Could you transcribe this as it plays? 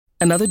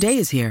Another day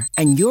is here,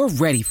 and you're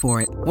ready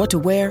for it. What to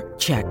wear?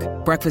 Check.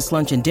 Breakfast,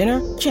 lunch, and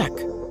dinner? Check.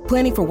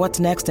 Planning for what's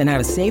next and how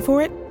to save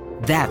for it?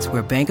 That's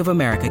where Bank of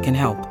America can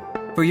help.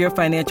 For your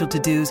financial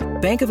to-dos,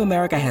 Bank of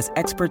America has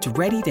experts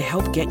ready to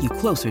help get you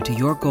closer to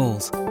your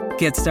goals.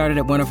 Get started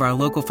at one of our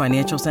local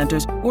financial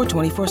centers or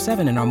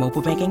 24/7 in our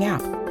mobile banking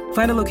app.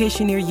 Find a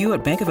location near you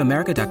at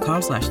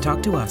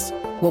bankofamerica.com/talktous.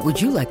 What would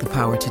you like the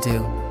power to do?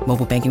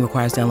 Mobile banking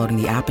requires downloading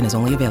the app and is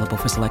only available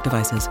for select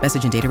devices.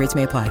 Message and data rates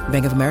may apply.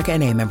 Bank of America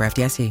N.A., member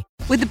FDIC.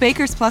 With the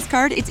Baker's Plus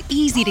card, it's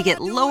easy to get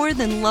lower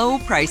than low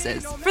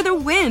prices for the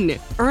win.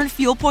 Earn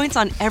fuel points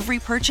on every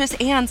purchase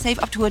and save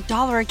up to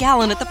 $1 a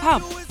gallon at the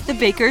pump. The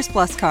Baker's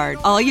Plus card.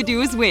 All you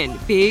do is win.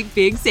 Big,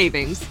 big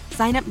savings.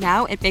 Sign up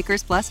now at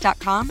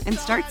bakersplus.com and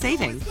start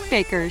saving.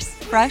 Baker's,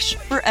 fresh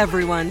for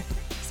everyone.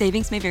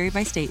 Savings may vary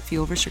by state.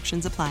 Fuel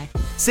restrictions apply.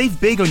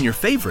 Save big on your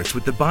favorites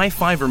with the Buy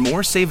 5 or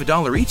More, Save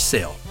 $1 each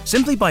sale.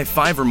 Simply buy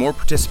 5 or more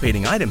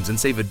participating items and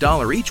save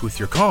 $1 each with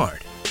your card.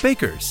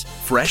 Baker's,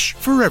 fresh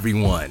for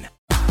everyone.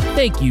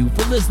 Thank you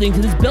for listening to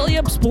this Belly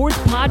Up Sports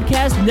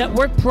Podcast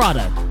Network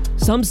product.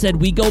 Some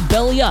said we go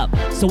belly up,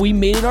 so we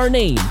made it our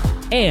name,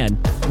 and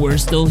we're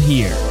still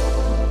here.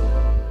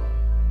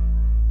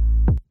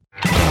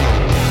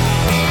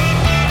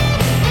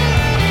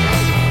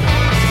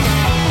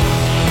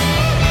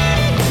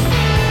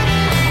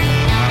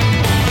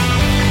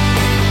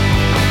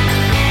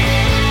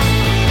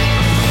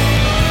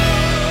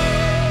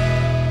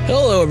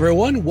 Hello,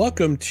 everyone.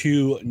 Welcome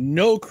to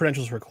No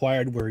Credentials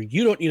Required, where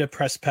you don't need a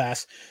press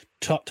pass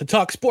to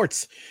talk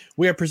sports.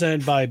 We are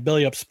presented by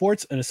Belly Up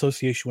Sports in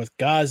association with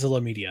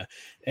Godzilla Media.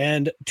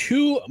 And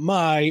to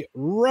my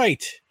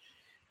right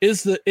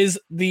is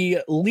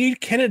the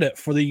lead candidate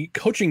for the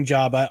coaching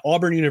job at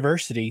Auburn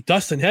University,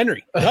 Dustin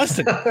Henry.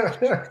 Dustin,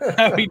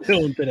 how are you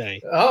doing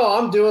today? Oh,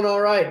 I'm doing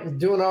all right.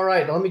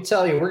 Let me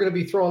tell you, we're going to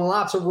be throwing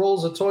lots of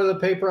rolls of toilet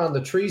paper on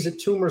the trees at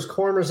Toomer's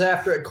corners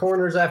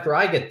after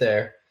I get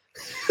there.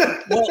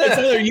 Well, it's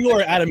either you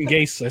or Adam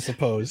Gase, I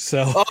suppose.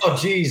 So, oh,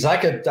 geez, I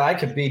could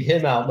beat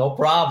him out, no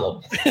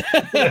problem.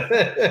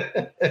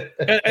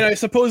 and I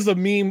suppose the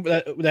meme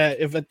that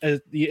if at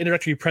the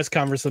introductory press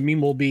conference, the meme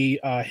will be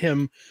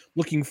him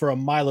looking for a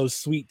Milo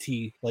sweet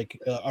tea,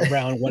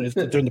 around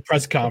during the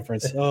press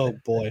conference. Oh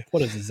boy,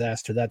 what a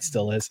disaster that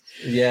still is.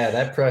 Yeah,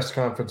 that press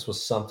conference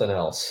was something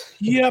else.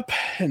 Yep,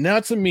 and now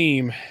it's a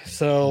meme.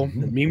 So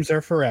the memes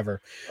are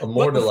forever.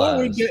 Immortalized. But before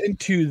we get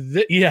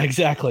into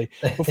exactly.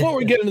 Before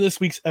we get into this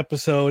week's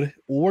episode,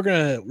 we're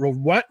gonna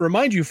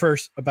remind you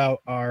first about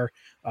our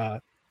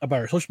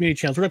social media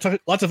channels. We're gonna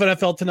talk lots of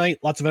NFL tonight,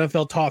 lots of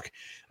NFL talk,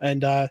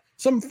 and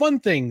some fun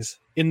things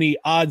in the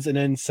odds and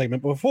ends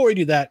segment. But before we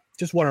do that,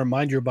 just want to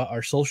remind you about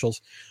our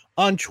socials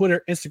on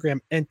Twitter,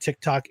 Instagram, and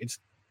TikTok. It's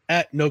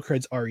at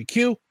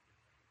NoCredsREQ,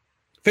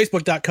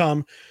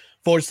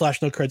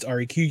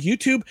 Facebook.com/NoCredsREQ,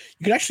 YouTube.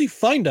 You can actually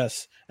find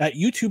us at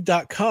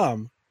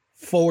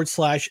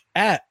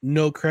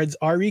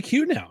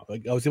YouTube.com/@NoCredsREQ now.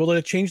 I was able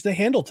to change the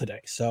handle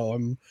today,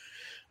 so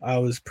I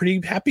was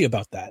pretty happy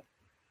about that.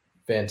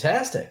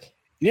 Fantastic.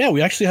 Yeah,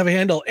 we actually have a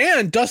handle.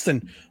 And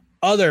Dustin,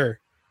 other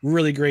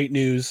really great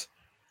news.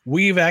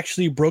 We've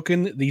actually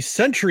broken the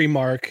century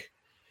mark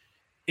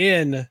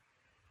on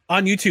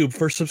YouTube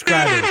for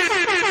subscribers.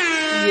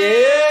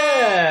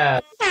 Yeah.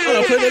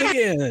 I'll play that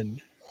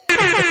again.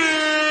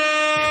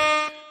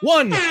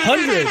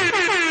 100.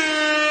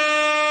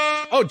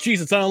 Oh,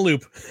 geez, it's on a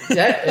loop.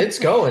 Yeah, it's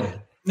going.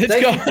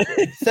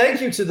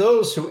 Thank you to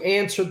those who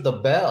answered the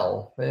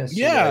bell.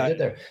 Yeah, did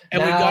there.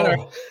 And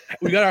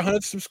we got our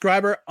 100th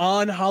subscriber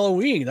on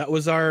Halloween. That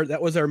was our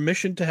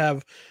mission, to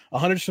have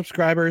 100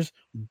 subscribers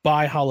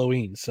by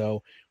Halloween.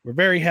 So we're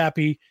very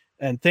happy,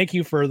 and thank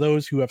you for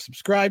those who have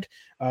subscribed.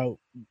 Our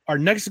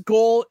next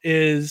goal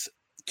is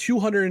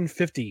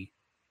 250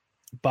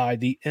 by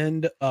the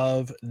end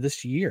of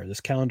this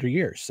calendar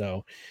year.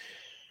 So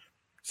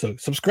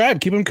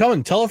subscribe, keep them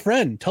coming. Tell a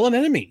friend, tell an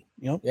enemy.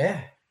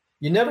 Yeah.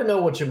 You never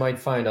know what you might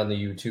find on the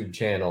YouTube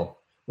channel.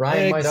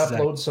 Ryan might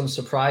upload some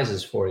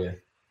surprises for you.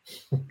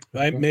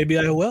 Maybe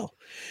I will.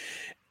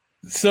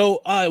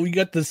 So we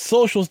got the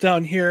socials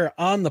down here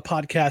on the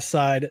podcast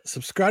side.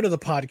 Subscribe to the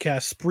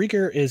podcast.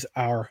 Spreaker is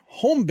our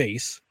home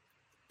base,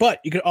 but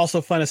you can also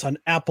find us on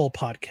Apple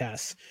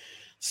Podcasts,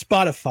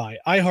 Spotify,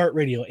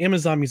 iHeartRadio,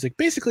 Amazon Music,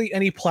 basically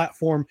any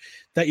platform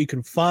that you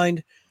can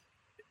find.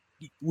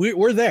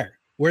 We're there.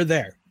 We're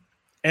there.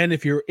 And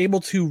if you're able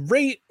to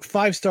rate,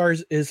 5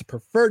 stars is the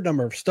preferred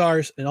number of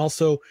stars, and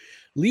also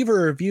leave a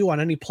review on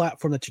any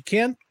platform that you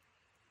can.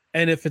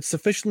 And if it's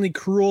sufficiently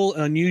cruel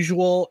and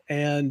unusual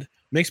and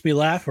makes me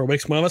laugh or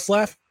makes one of us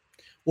laugh,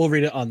 we'll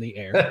read it on the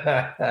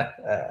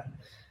air.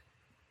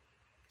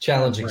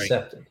 Challenge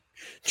accepted.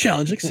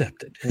 Challenge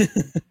accepted.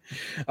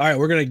 All right,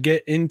 we're going to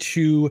get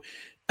into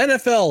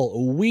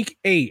NFL Week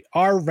 8,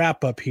 our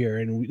wrap-up here.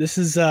 And this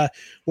is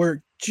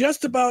we're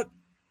just about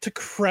to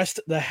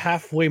crest the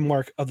halfway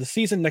mark of the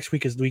season. Next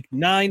week is week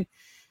 9.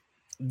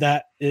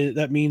 That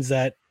means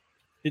that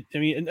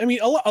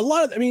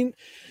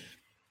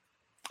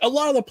a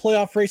lot of the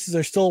playoff races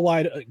are still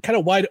kind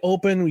of wide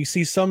open. We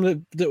see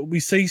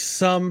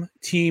some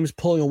teams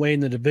pulling away in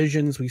the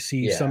divisions. We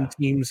see some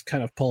teams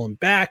kind of pulling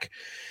back.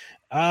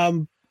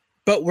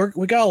 But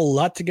we got a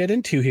lot to get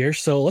into here.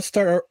 So let's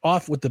start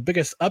off with the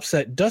biggest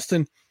upset.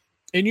 Dustin,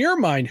 in your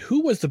mind,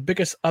 who was the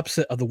biggest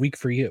upset of the week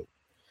for you?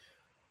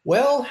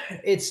 Well,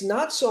 it's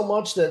not so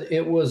much that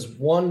it was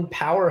one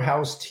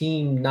powerhouse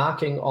team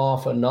knocking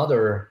off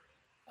another.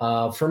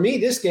 For me,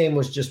 this game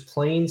was just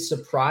plain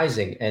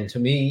surprising. And to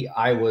me,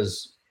 I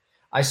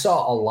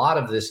saw a lot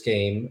of this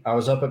game. I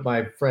was up at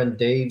my friend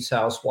Dave's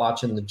house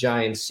watching the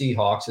Giants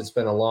Seahawks. It's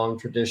been a long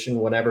tradition.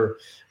 Whenever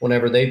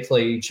they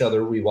play each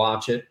other, we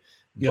watch it.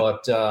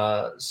 Yep.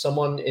 But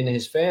someone in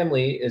his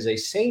family is a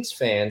Saints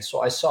fan,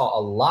 so I saw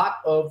a lot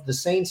of the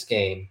Saints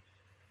game.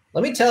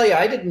 Let me tell you,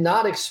 I did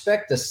not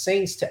expect the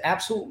Saints to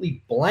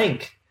absolutely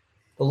blank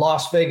the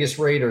Las Vegas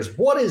Raiders.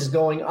 What is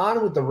going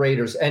on with the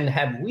Raiders? And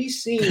have we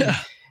seen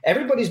 –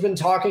 everybody's been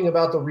talking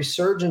about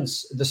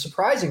the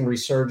surprising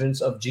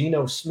resurgence of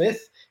Geno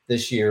Smith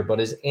this year, but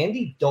is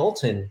Andy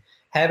Dalton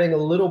having a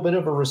little bit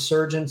of a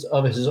resurgence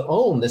of his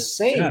own? The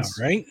Saints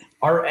the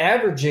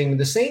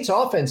Saints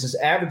offense is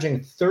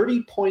averaging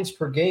 30 points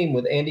per game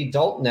with Andy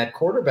Dalton at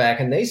quarterback,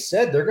 and they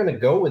said they're going to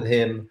go with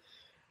him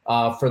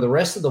for the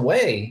rest of the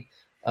way.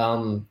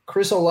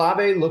 Chris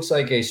Olave looks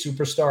like a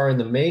superstar in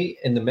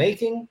the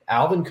making.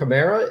 Alvin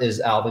Kamara is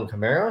Alvin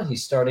Kamara.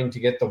 He's starting to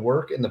get the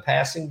work in the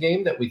passing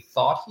game that we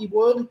thought he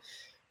would.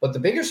 But the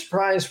bigger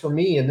surprise for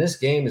me in this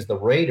game is the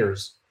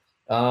Raiders.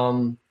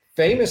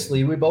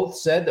 Famously, we both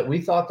said that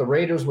we thought the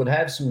Raiders would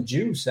have some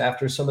juice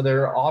after some of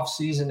their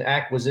offseason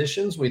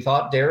acquisitions. We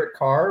thought Derek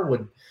Carr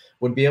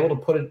would be able to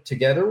put it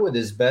together with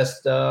his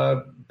best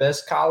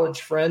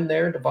college friend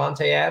there,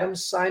 Devontae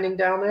Adams, signing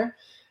down there.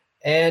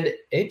 And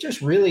it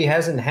just really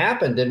hasn't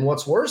happened. And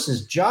what's worse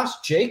is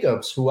Josh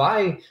Jacobs, who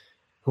I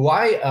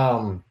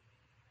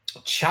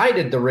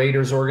chided the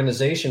Raiders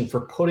organization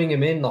for putting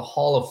him in the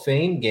Hall of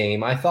Fame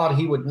game. I thought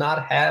he would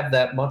not have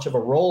that much of a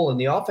role in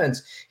the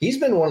offense. He's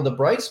been one of the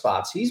bright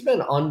spots. He's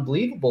been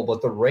unbelievable,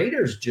 but the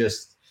Raiders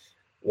just,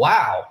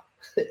 wow,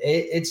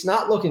 it's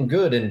not looking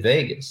good in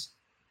Vegas.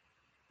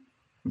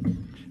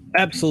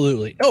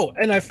 Absolutely. Oh,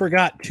 and I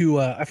forgot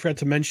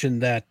to mention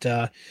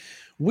that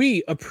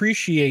we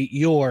appreciate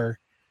your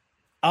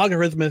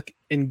algorithmic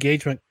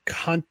engagement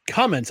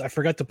comments. I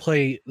forgot to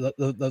play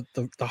the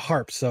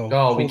harp.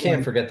 So we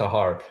can't forget the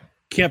harp.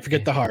 Can't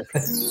forget the harp.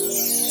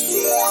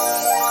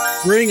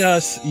 Bring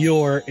us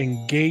your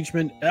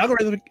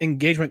algorithmic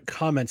engagement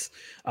comments.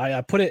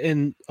 I put it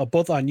in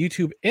both on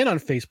YouTube and on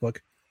Facebook.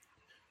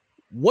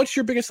 What's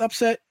your biggest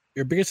upset,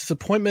 your biggest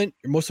disappointment,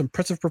 your most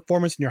impressive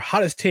performance, and your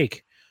hottest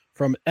take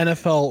from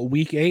NFL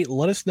Week 8?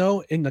 Let us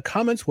know in the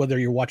comments, whether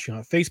you're watching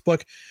on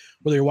Facebook,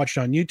 whether you're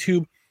watching on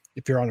YouTube,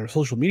 if you're on our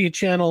social media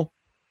channel,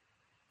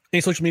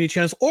 any social media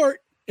channels, or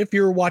if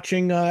you're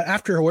watching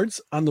afterwards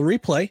on the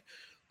replay.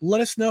 Let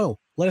us know.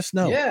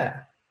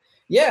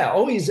 Yeah.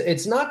 Always.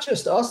 It's not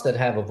just us that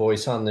have a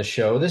voice on the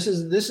show. This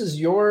is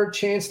your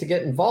chance to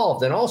get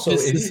involved. And also,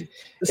 this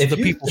is the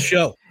people's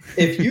show.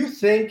 if you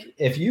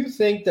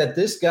think that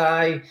this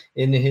guy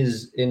in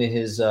his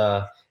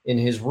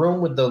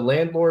room with the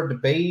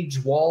landlord beige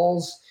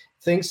walls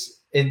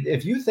thinks,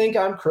 if you think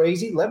I'm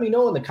crazy, let me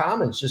know in the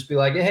comments. Just be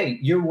like, hey,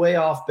 you're way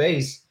off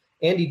base.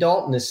 Andy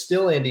Dalton is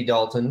still Andy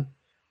Dalton,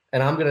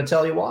 and I'm going to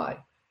tell you why.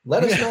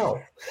 Let us know.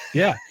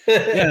 Yeah.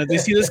 They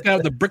see this guy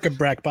with the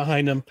bric-a-brac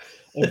behind him.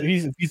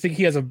 If you think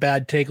he has a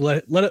bad take,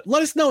 let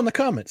us know in the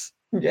comments.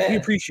 Yeah. We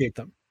appreciate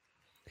them.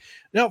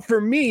 Now, for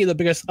me, the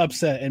biggest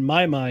upset in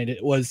my mind,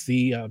 it was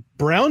the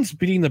Browns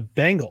beating the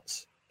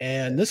Bengals.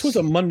 And this was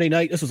a Monday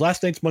night. This was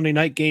last night's Monday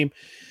night game.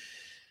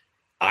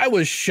 I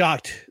was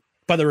shocked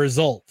by the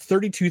result,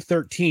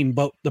 32-13.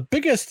 But the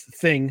biggest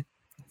thing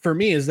for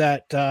me is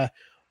that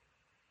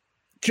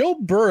Joe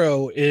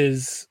Burrow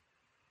is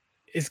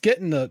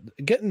getting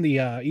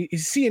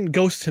he's seeing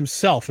ghosts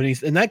himself,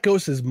 and that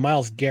ghost is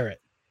Myles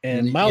Garrett.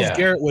 And Myles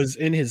Garrett was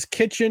in his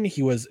kitchen.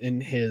 He was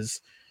in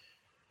his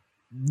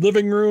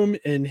living room,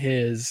 in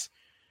his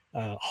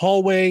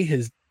hallway,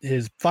 his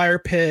fire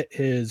pit,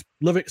 his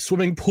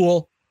swimming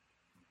pool.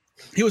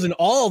 He was in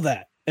all of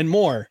that and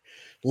more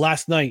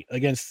last night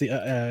against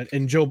the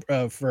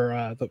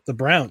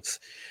Browns.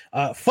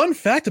 Fun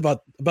fact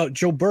about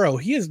Joe Burrow: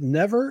 he has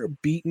never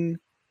beaten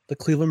the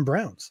Cleveland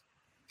Browns.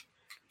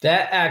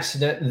 That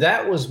accident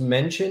that was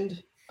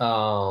mentioned.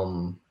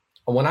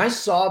 When I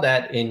saw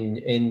that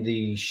in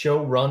the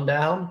show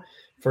rundown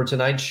for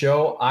tonight's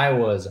show, I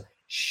was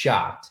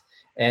shocked.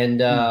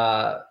 And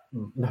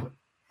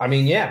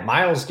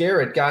Myles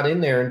Garrett got in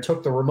there and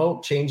took the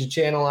remote, changed the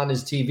channel on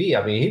his TV.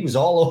 I mean, he was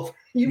all over.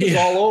 He was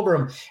all over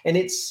him. And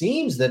it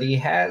seems that he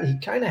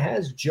kind of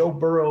has Joe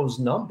Burrow's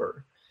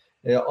number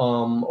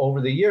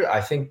over the year.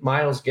 I think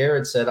Myles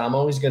Garrett said, "I'm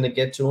always going to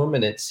get to him,"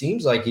 and it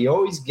seems like he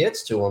always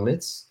gets to him.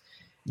 It's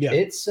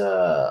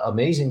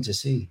amazing to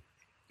see.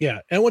 Yeah,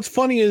 and what's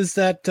funny is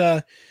that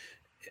the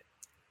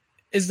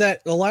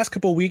last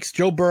couple of weeks,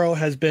 Joe Burrow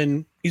he's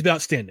been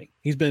outstanding.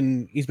 He's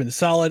been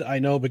solid. I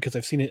know because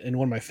I've seen it in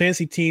one of my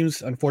fantasy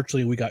teams.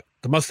 Unfortunately, we got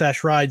the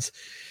mustache rides.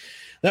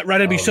 That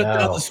ride had to be shut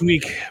down this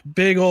week.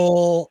 Big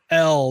ol'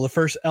 L, the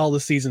first L of the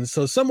season.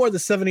 So somewhere the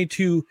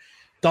 72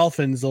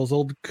 Dolphins, those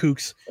old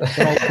kooks,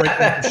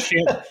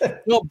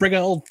 they'll bring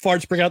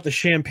out the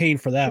champagne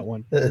for that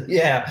one.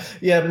 Yeah.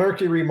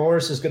 Mercury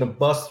Morris is going to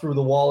bust through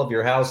the wall of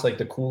your house like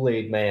the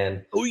Kool-Aid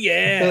Man. Oh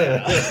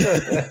yeah,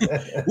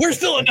 we're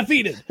still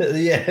undefeated.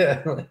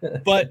 Yeah,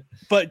 but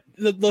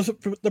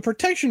the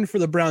protection for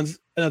the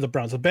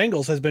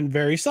Bengals has been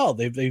very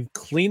solid. They've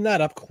cleaned that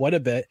up quite a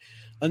bit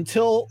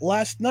until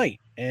last night,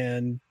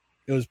 and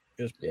it was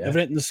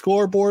evident in the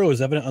scoreboard. It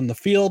was evident on the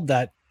field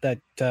that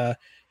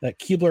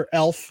Keebler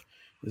Elf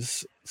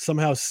is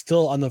somehow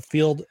still on the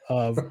field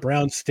of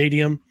Brown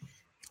Stadium.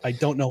 I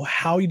don't know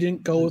how he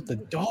didn't go with the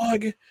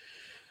dog. He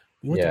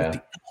went with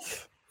the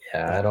elf.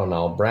 Yeah, I don't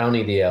know.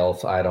 Brownie the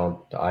elf. I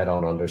don't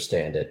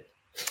understand it.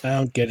 I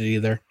don't get it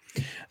either.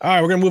 All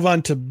right, we're gonna move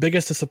on to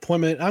biggest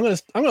disappointment. I'm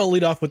gonna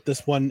lead off with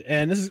this one,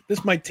 and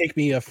this might take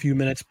me a few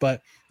minutes,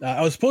 but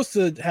I was supposed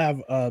to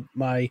have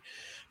my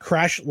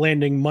crash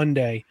landing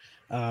Monday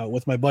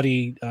with my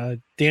buddy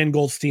Dan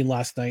Goldstein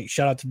last night.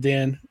 Shout out to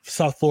Dan,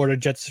 South Florida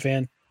Jets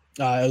fan.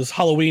 It was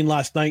Halloween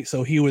last night,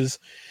 so he was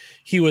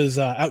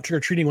out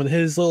trick-or-treating with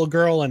his little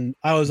girl, and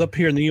I was up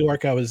here in New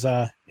York. I was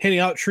handing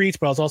out treats,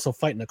 but I was also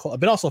fighting the cold. I've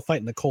been also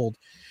fighting the cold.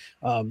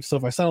 So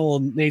if I sound a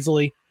little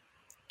nasally,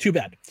 too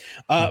bad.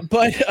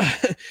 But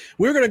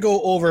we're going to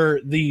go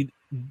over the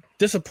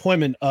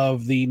disappointment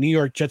of the New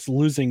York Jets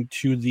losing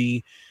to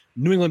the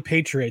New England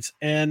Patriots,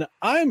 and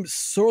I'm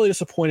sorely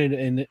disappointed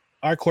in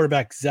our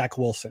quarterback, Zach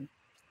Wilson.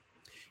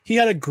 He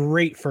had a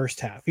great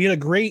first half. He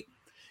had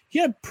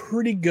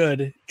pretty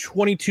good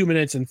 22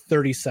 minutes and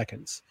 30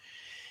 seconds.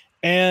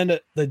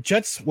 And the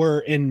Jets were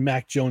in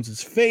Mac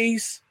Jones's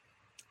face.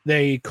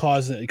 They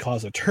cause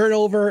a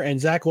turnover, and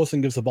Zach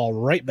Wilson gives the ball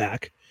right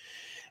back.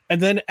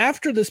 And then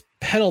after this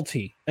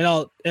penalty,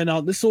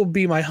 this will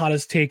be my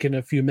hottest take in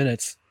a few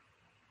minutes.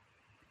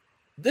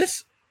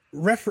 These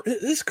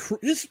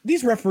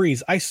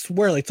referees, I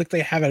swear, it's like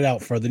they have it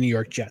out for the New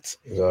York Jets.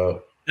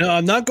 No,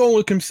 I'm not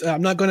going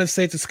to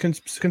say it's a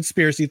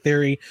conspiracy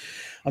theory.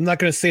 I'm not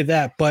going to say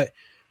that, but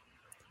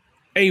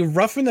a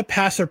roughing the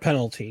passer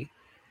penalty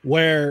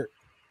where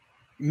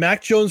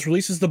Mac Jones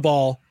releases the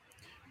ball,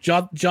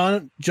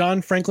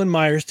 John Franklin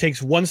Myers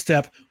takes one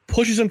step,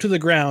 pushes him to the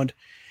ground.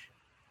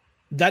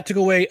 That took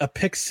away a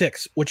pick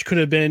six, which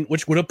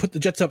would have put the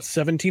Jets up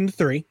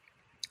 17-3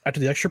 after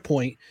the extra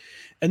point.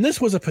 And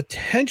this was a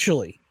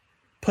potentially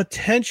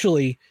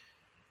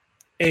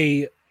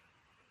a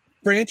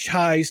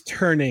franchise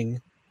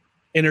turning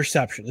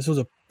interception. This was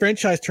a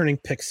franchise turning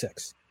pick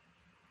six.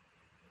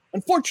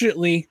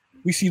 Unfortunately,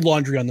 we see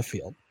laundry on the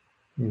field.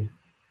 And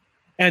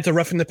it's a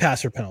roughing the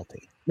passer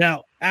penalty.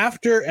 Now,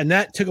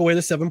 that took away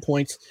the 7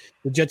 points.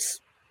 The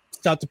Jets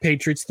stopped the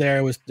Patriots there.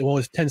 It was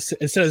 10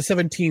 instead of a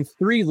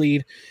 17-3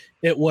 lead,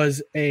 it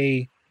was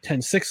a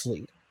 10-6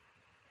 lead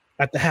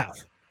at the half.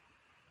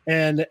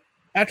 And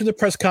after the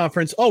press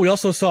conference, we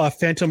also saw a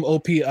phantom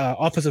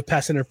offensive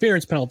pass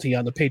interference penalty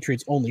on the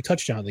Patriots' only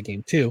touchdown of the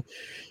game too,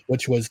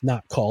 which was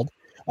not called.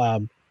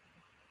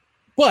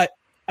 But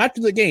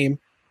after the game,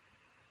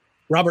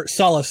 Robert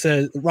Saleh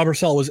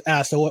was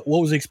asked, what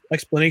was the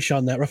explanation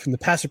on that roughing the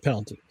passer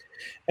penalty?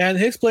 And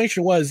his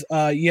explanation was,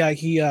 we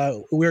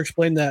were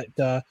explaining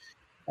that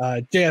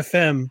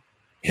JFM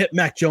hit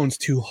Mac Jones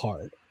too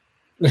hard.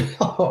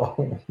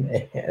 Oh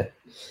man,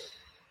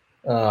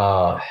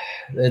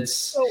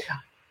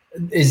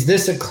 is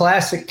this a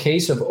classic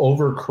case of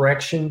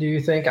overcorrection? Do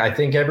you think? I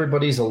think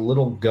everybody's a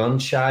little gun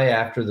shy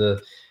after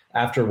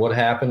what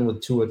happened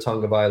with Tua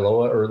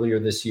Tagovailoa earlier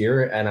this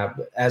year,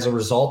 and as a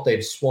result,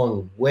 they've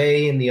swung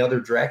way in the other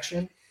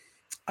direction.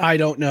 I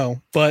don't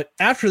know, but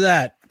after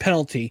that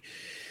penalty,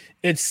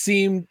 it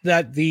seemed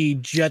that the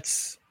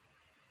Jets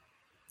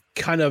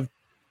kind of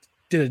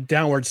did a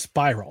downward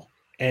spiral,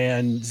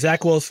 and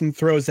Zach Wilson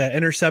throws that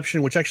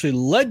interception, which actually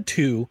led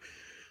to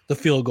the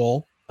field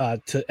goal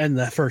to end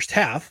the first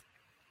half.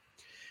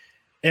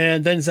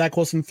 And then Zach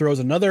Wilson throws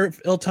another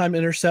ill-timed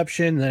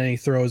interception. And then he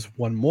throws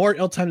one more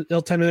ill-timed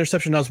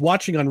interception. I was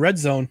watching on Red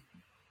Zone,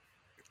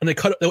 and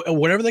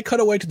whenever they cut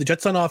away to the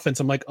Jets on offense,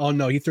 I'm like, oh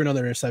no, he threw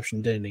another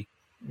interception, didn't he?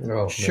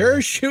 Oh, sure,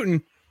 man.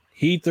 shooting.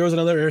 He throws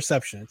another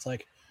interception. It's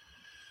like,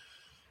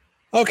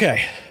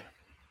 okay.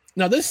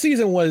 Now this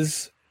season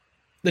was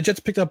the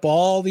Jets picked up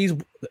all these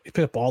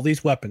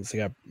weapons.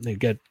 They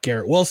get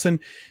Garrett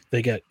Wilson,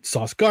 they get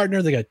Sauce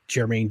Gardner, they got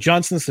Jermaine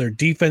Johnson, so their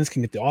defense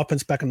can get the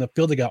offense back on the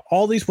field. They got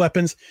all these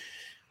weapons,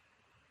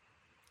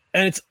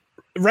 and it's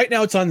right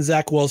now it's on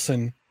Zach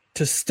Wilson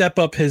to step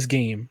up his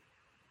game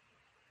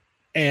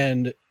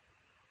and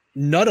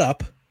nut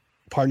up,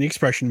 pardon the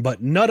expression,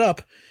 but nut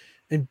up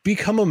and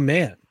become a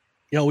man.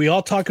 You know, we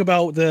all talk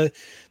about the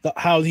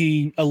how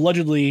he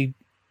allegedly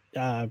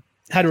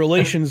had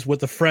relations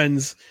with a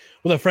friend's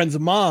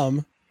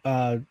mom.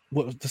 What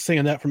was the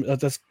saying that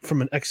that's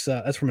from an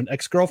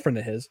ex-girlfriend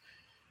of his.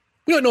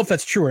 We don't know if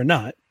that's true or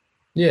not.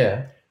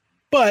 Yeah,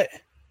 but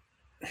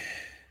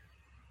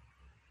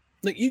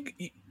like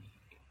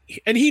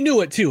and he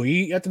knew it too.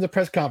 He after the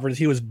press conference,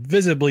 he was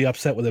visibly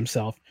upset with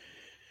himself.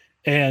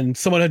 And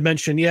someone had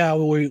mentioned,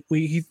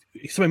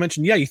 somebody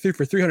mentioned, you threw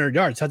for 300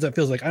 yards. How's that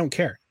feel? Like, I don't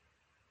care.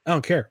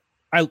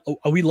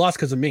 We lost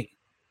because of me.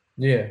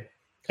 Yeah.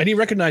 And he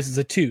recognizes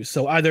it too.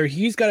 So either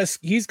he's got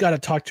to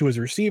talk to his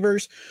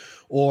receivers,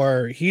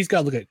 or he's got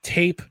to look at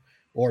tape,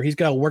 or he's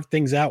got to work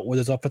things out with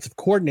his offensive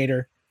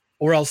coordinator,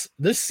 or else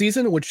this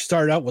season, which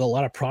started out with a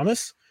lot of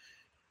promise,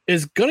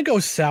 is going to go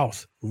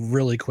south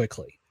really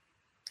quickly.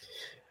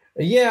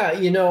 Yeah,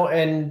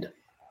 and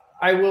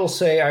I will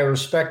say I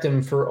respect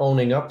him for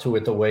owning up to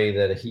it the way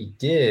that he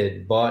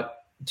did. But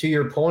to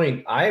your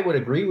point, I would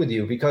agree with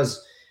you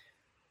because,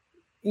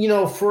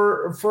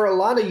 for a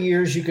lot of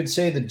years, you could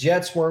say the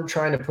Jets weren't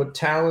trying to put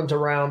talent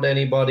around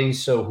anybody.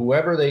 So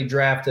whoever they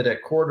drafted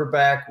at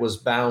quarterback was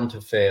bound to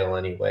fail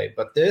anyway.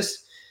 But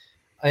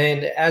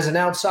and as an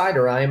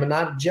outsider, I am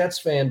not a Jets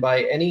fan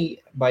by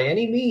any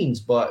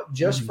means, but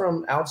just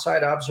from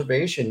outside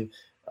observation,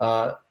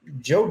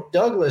 Joe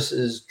Douglas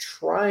is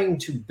trying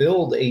to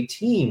build a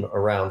team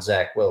around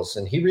Zach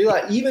Wilson. He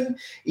realized even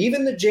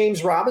the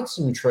James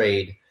Robinson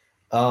trade,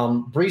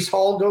 Breece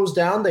Hall goes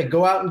down, they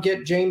go out and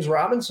get James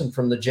Robinson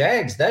from the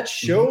Jags. That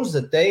shows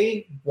that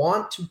they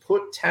want to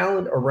put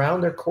talent around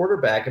their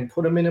quarterback and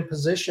put him in a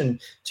position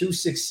to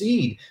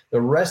succeed.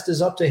 The rest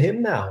is up to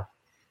him now.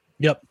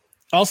 Yep.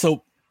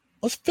 Also,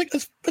 let's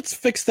fix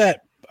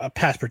that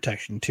pass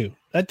protection too.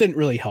 That didn't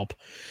really help.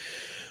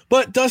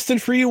 But Dustin,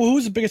 for you, what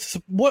was the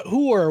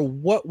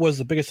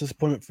biggest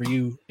disappointment for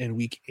you in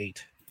Week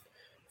 8?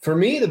 For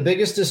me, the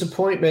biggest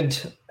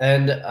disappointment,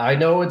 and I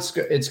know it's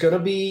going to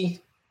be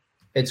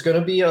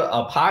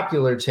a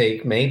popular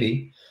take,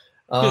 maybe,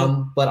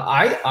 but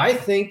I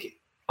think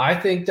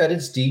that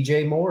it's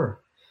DJ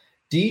Moore.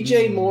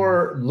 DJ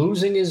Moore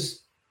losing his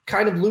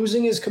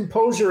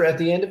composure at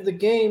the end of the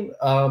game.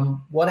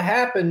 What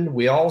happened?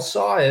 We all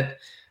saw it.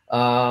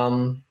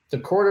 The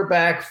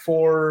quarterback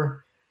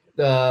for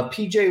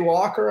PJ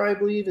Walker, I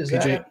believe,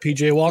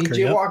 PJ Walker.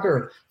 PJ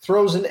Walker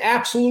throws an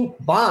absolute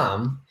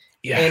bomb.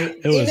 Yeah, and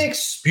it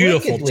was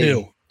beautiful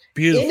too.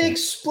 Beautiful.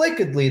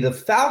 Inexplicably, the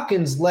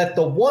Falcons let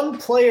the one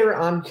player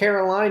on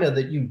Carolina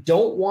that you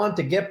don't want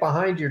to get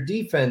behind your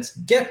defense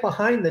get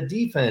behind the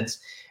defense,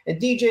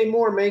 and DJ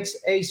Moore makes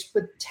a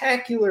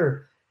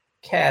spectacular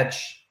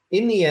catch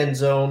in the end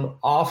zone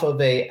off of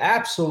a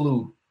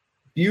absolute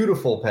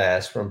beautiful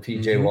pass from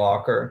PJ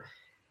Walker.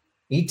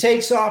 He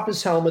takes off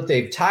his helmet.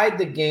 They've tied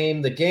the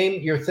game.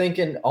 You're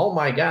thinking, oh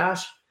my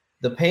gosh,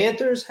 the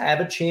Panthers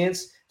have a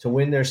chance to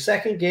win their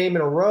second game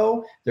in a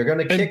row. They're going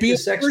to kick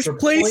this extra first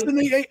place point.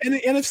 in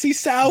the NFC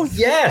South.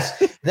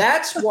 Yes,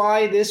 that's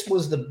why this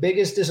was the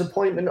biggest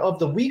disappointment of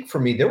the week for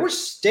me. There were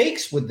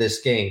stakes with this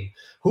game.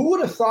 Who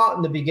would have thought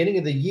in the beginning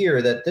of the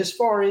year that this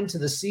far into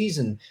the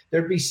season,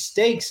 there'd be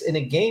stakes in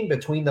a game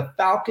between the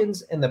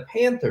Falcons and the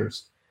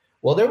Panthers?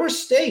 Well, there were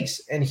stakes,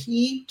 and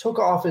he took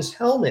off his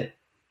helmet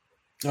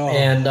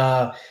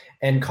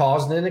and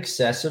caused an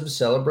excessive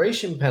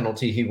celebration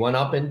penalty. He went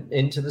up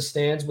into the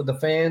stands with the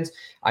fans.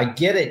 I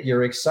get it.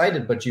 You're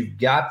excited, but you've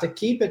got to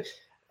keep it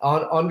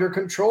under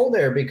control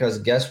there, because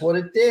guess what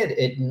it did?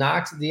 It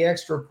knocked the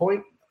extra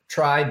point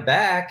try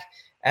back.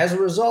 As a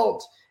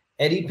result,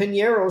 Eddie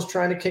Pinheiro's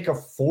trying to kick a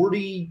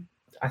 40,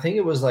 I think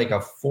it was like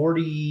a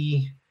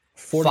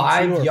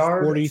 45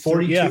 yard,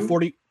 42. Yeah,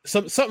 40.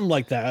 Something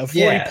like that, a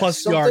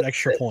 40-plus yard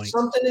extra point.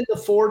 Something in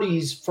the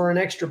 40s for an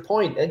extra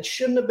point. It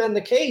shouldn't have been the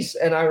case.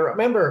 And I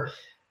remember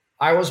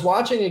I was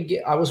watching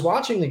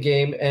the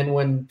game, and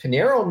when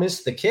Pinheiro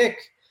missed the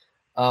kick,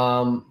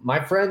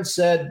 my friend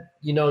said,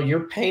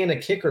 you're paying a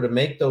kicker to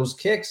make those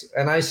kicks.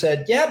 And I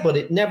said, yeah, but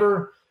it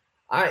never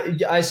 –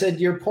 I said,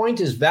 your point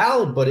is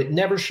valid, but it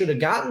never should have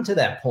gotten to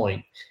that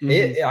point.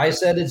 I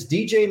said, it's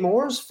DJ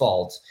Moore's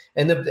fault.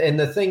 And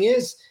the thing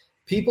is,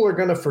 people are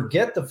going to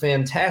forget the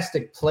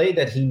fantastic play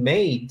that he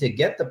made to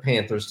get the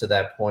Panthers to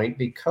that point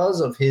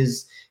because of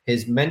his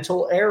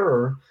mental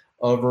error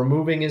of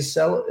removing his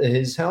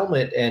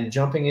helmet and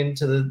jumping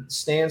into the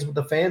stands with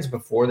the fans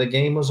before the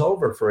game was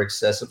over for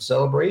excessive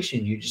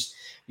celebration. You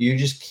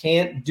just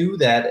can't do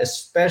that,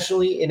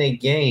 especially in a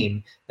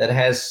game that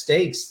has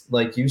stakes.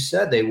 Like you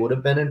said, they would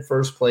have been in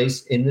first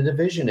place in the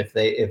division if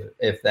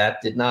that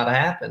did not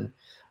happen.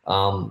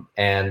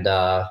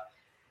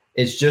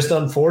 It's just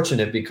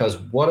unfortunate, because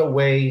what a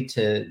way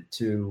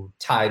to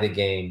tie the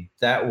game.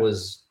 That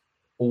was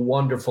a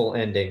wonderful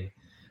ending.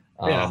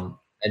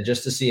 And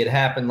just to see it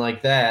happen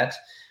like that.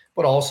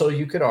 But also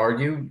you could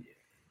argue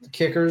the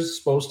kicker's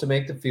supposed to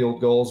make the field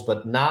goals,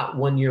 but not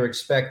when you're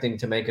expecting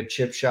to make a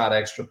chip shot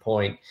extra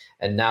point.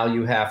 And now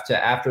you have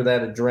to, after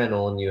that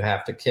adrenaline, you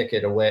have to kick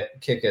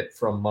it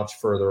from much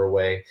further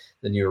away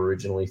than you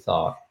originally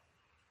thought.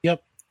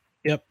 Yep.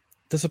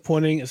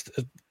 Disappointing. It's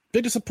a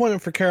big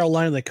disappointment for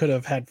Carolina. They could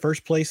have had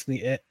first place in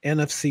the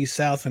NFC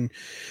South. And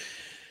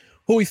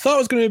what we thought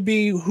was going to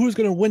be who's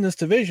going to win this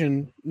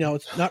division.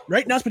 It's not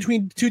right now. It's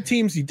between two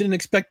teams you didn't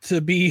expect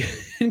to be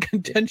in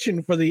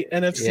contention for the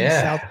NFC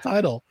South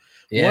title.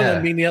 One of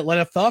them being the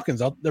Atlanta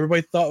Falcons.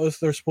 Everybody thought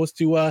they're supposed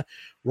to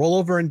roll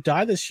over and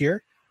die this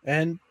year,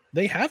 and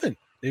they haven't.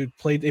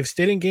 They've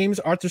stayed in games.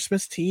 Arthur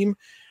Smith's team.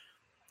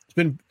 It's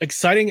been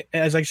exciting.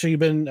 Has actually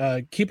been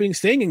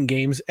staying in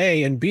games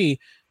A and B.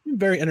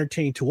 Very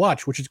entertaining to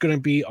watch, which is going to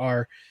be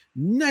our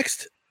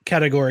next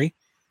category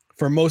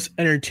for most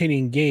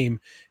entertaining game.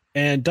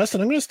 And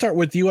Dustin, I'm going to start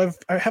with you.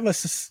 I have a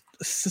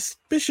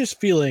suspicious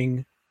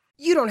feeling.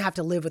 You don't have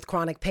to live with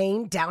chronic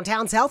pain.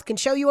 Downtown's Health can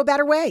show you a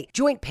better way.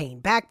 Joint pain,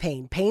 back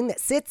pain, pain that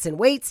sits and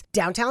waits.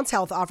 Downtown's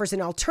Health offers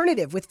an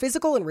alternative with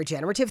physical and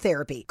regenerative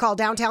therapy. Call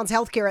Downtown's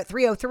Healthcare at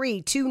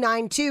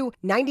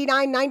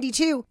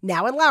 303-292-9992,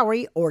 now in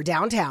Lowry or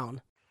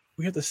downtown.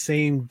 We have the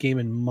same game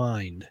in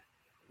mind.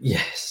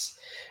 Yes.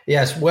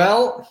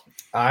 Well,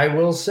 I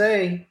will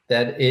say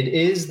that it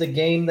is the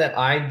game that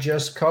I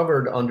just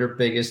covered under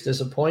biggest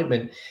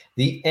disappointment.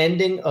 The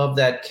ending of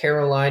that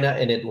Carolina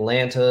and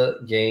Atlanta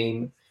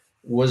game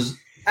was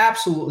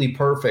absolutely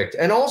perfect.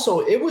 And also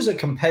it was a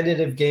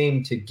competitive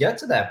game to get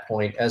to that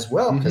point as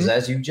well. Because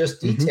as you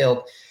just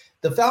detailed,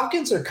 the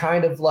Falcons are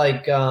kind of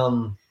like,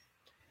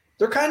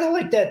 they're kind of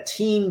like that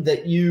team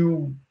that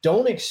you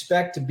don't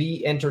expect to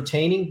be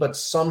entertaining, but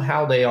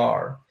somehow they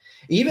are.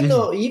 Even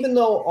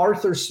though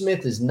Arthur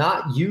Smith is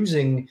not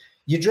using,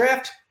 you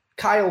draft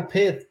Kyle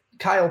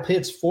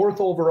Pitts fourth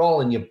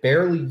overall and you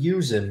barely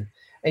use him.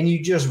 And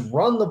you just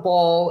run the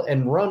ball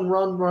and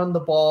run the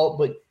ball.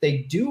 But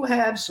they do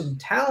have some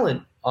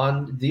talent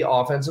on the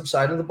offensive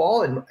side of the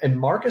ball. And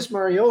Marcus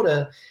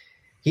Mariota,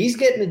 he's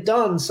getting it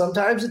done.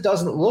 Sometimes it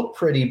doesn't look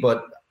pretty,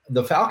 but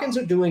the Falcons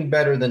are doing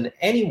better than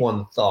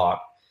anyone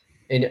thought,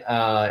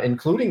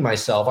 including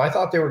myself. I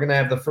thought they were going to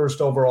have the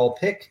first overall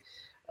pick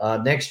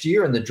next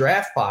year in the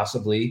draft,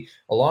 possibly,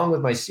 along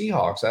with my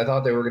Seahawks. I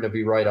thought they were going to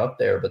be right up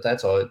there, but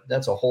that's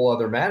a whole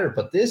other matter.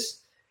 But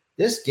this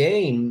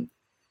game,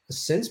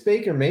 since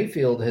Baker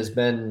Mayfield has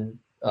been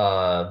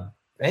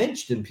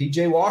benched and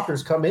PJ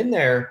Walker's come in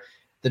there,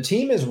 the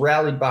team has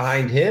rallied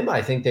behind him.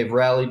 I think they've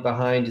rallied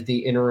behind the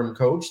interim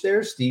coach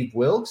there, Steve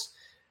Wilks.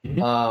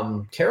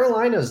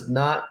 Carolina's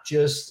not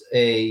just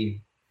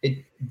they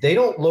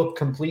don't look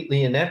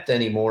completely inept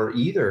anymore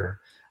either.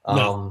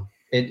 No.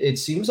 It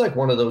seems like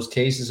one of those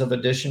cases of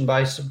addition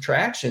by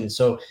subtraction.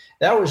 So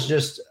that was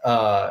just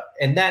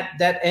and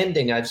that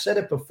ending, I've said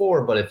it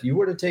before, but if you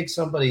were to take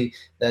somebody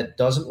that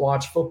doesn't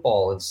watch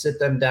football and sit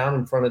them down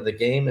in front of the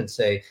game and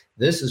say,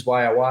 this is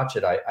why I watch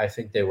it, I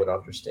think they would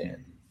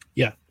understand.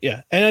 Yeah.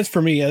 And that's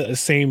for me, the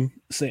same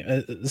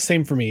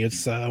for me.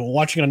 It's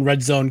watching on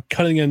Red Zone,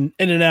 cutting in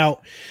and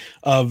out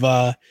of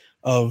the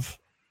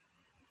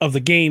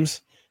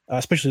games.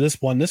 Especially this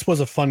one. This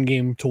was a fun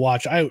game to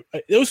watch. It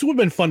would have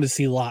been fun to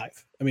see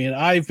live. I mean,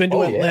 I've been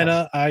to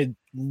Atlanta. Yeah. I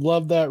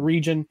love that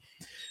region.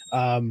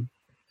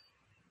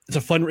 It's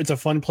a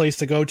fun place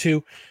to go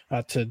to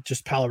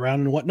just pal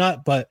around and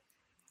whatnot. But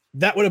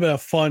that would have been a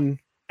fun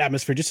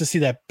atmosphere just to see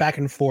that back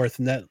and forth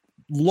and that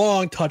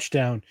long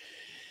touchdown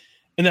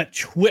and that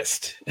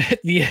twist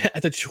at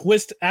the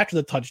twist after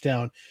the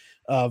touchdown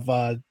of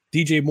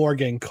DJ Moore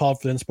getting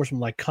called for the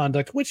unsportsmanlike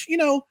conduct, which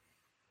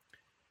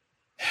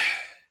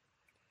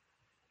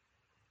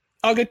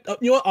I'll get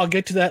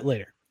to that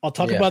later. I'll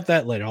talk about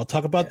that later. I'll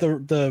talk about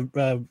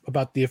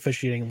about the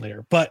officiating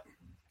later. But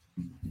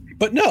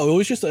no, it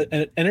was just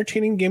an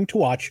entertaining game to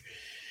watch.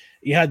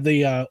 You had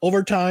the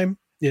overtime,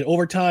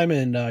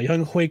 and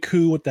Young Hui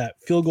Koo with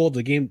that field goal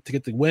to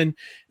get the win.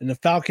 And the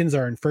Falcons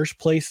are in first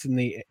place in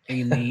the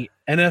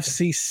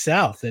NFC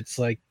South. It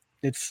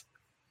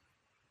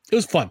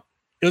was fun.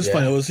 It was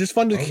fun. It was just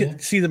fun to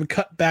see them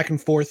cut back and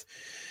forth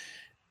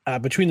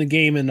between the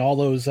game and all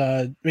those.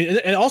 And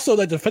also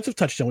that defensive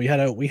touchdown. We had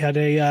a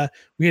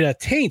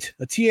taint,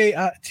 a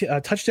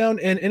touchdown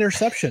and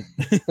interception.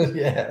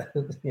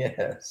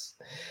 Yes.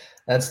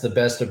 That's the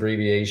best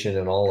abbreviation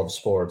in all of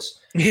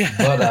sports. Yeah.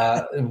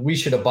 But we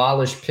should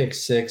abolish pick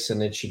six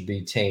and it should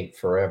be taint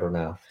forever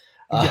now.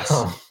 Yes.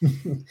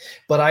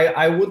 But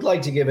I would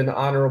like to give an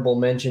honorable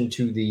mention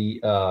to the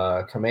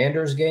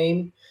Commanders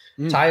game.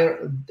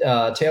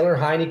 Taylor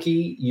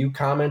Heineke, you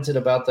commented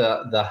about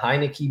the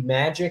Heineke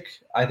magic,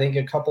 I think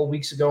a couple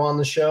weeks ago on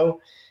the show.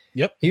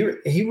 Yep.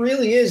 He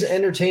really is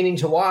entertaining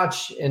to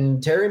watch,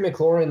 and Terry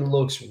McLaurin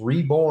looks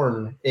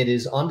reborn. It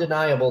is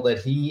undeniable that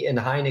he and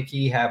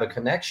Heineke have a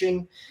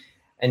connection.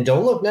 And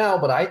don't look now,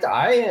 but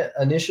I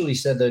initially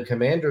said the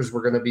Commanders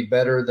were going to be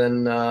better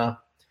than I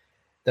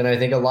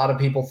think a lot of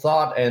people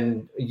thought.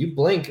 And you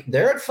blink,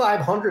 they're at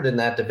 500 in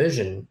that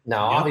division.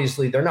 Now,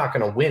 Obviously, they're not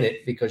going to win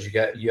it because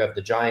you have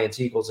the Giants,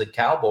 Eagles, and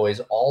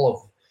Cowboys, all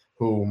of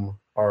whom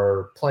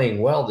are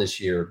playing well this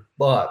year.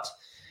 But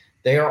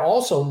they are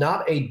also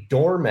not a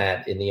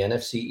doormat in the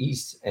NFC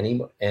East,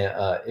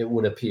 it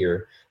would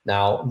appear.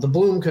 Now, the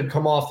bloom could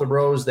come off the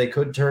rose. They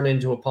could turn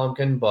into a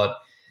pumpkin, but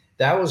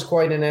that was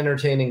quite an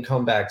entertaining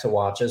comeback to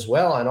watch as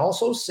well. And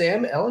also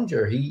Sam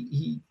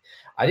Ehlinger,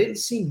 I didn't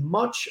see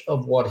much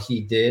of what he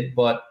did,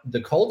 but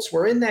the Colts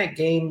were in that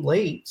game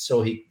late,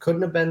 so he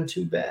couldn't have been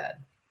too bad.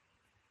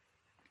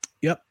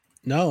 Yep.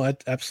 No,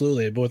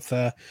 absolutely. Both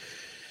the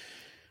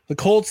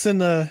Colts and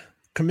the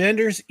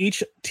Commanders,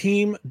 each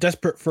team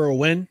desperate for a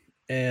win,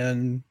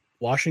 and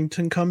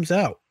Washington comes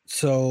out.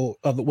 So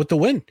with the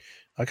win,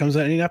 comes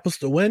out Indianapolis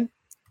to win,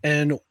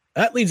 and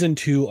that leads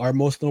into our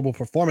most notable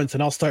performance.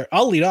 And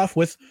I'll lead off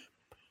with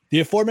the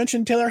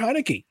aforementioned Taylor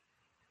Heinicke.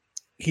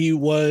 He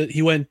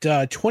went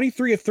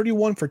 23 of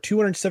 31 for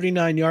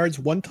 279 yards,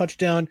 1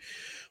 touchdown,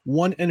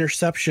 1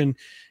 interception.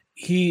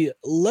 He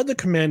led the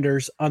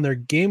Commanders on their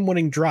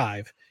game-winning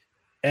drive,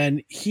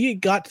 and he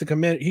gets the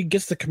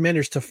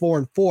Commanders to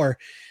 4-4.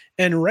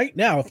 And right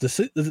now, if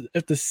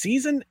the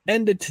season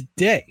ended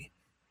today,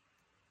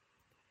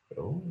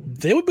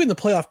 they would be in the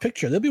playoff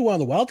picture. They'd be one of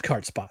the wild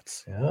card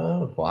spots.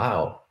 Oh,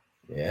 wow.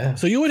 Yeah.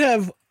 So you would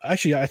have I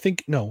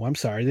think it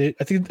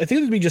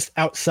would be just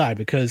outside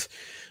because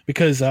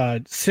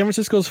San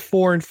Francisco's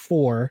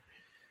 4-4,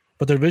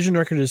 but their division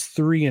record is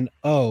 3-0.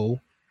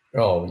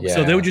 Oh yeah.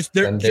 So they're just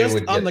on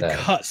the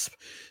cusp.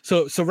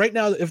 So right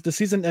now, if the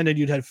season ended,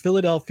 you'd have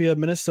Philadelphia,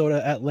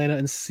 Minnesota, Atlanta,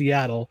 and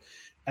Seattle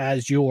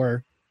as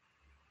your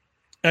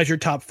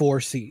top 4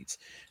 seeds.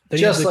 Then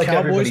just you have the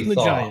like Cowboys and the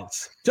thought.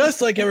 Giants.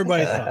 Just like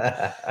everybody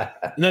thought.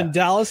 And then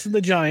Dallas and the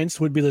Giants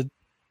would be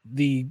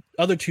the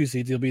other 2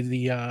 seeds. It'll be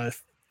the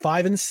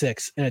 5 and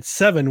 6, and at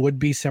 7 would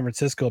be San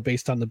Francisco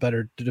based on the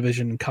better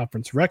division and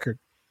conference record.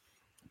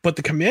 But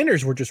the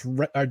Commanders are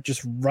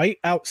just right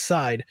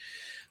outside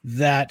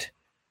that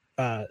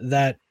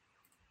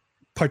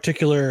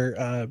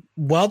particular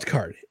wild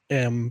card.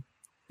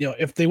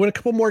 If they win a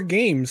couple more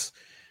games,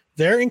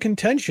 they're in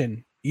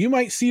contention. You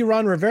might see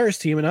Ron Rivera's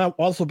team, and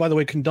also, by the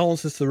way,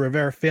 condolences to the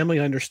Rivera family.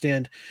 I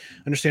understand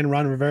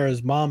Ron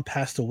Rivera's mom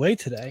passed away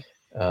today.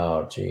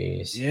 Oh,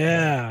 geez.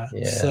 Yeah.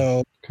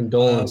 So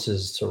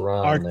condolences to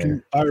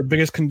Ron. Our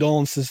biggest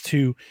condolences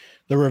to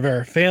the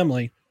Rivera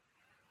family.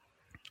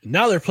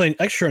 Now they're playing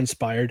extra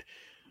inspired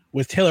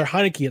with Taylor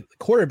Heinicke at the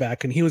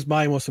quarterback, and he was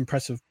my most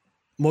impressive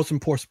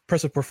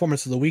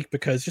performance of the week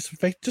because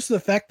just the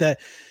fact that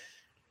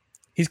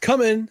he's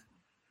come in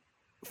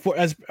for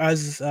as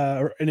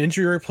an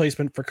injury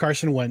replacement for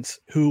Carson Wentz,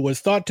 who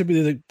was thought to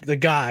be the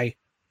guy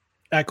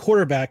at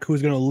quarterback who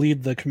was going to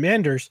lead the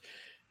Commanders,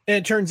 and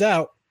it turns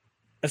out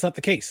that's not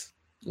the case.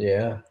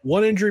 Yeah.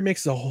 One injury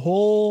makes a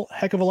whole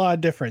heck of a lot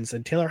of difference,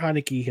 and Taylor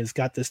Heinicke has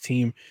got this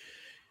team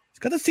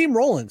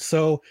rolling.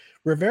 So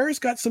Rivera's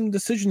got some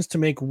decisions to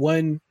make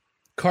when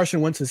Carson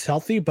Wentz is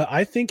healthy, but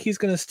I think he's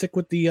going to stick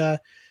with the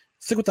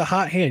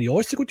hot hand. You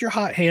always stick with your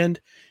hot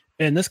hand.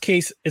 And in this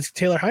case, it's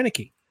Taylor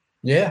Heinicke.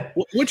 Yeah.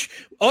 Which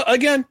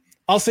again,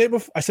 I'll say it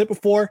before. I said it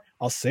before.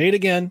 I'll say it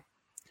again.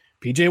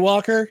 PJ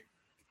Walker,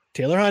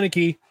 Taylor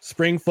Heinicke,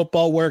 spring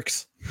football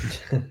works.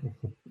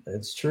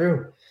 It's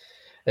true.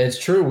 It's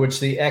true. Which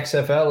the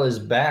XFL is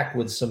back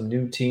with some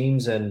new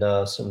teams and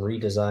some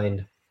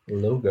redesigned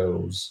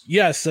logos.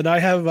 Yes, and I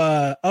have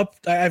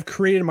I've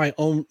created my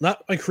own.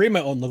 Not I created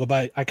my own logo,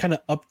 but I kind of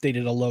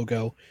updated a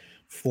logo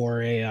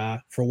for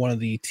one of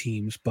the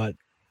teams, but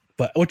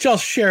which I'll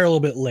share a little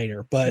bit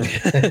later. But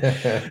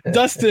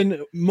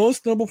Dustin,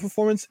 most notable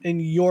performance in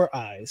your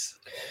eyes?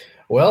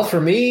 Well, for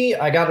me,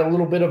 I got a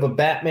little bit of a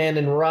Batman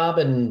and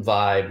Robin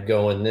vibe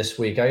going this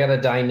week. I got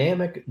a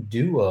dynamic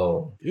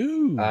duo.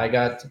 Ooh.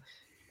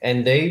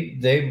 And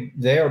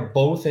they are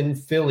both in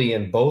Philly,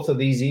 and both of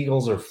these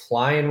Eagles are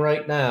flying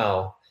right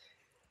now.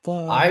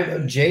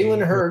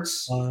 Jalen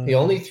Hurts, he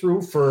only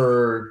threw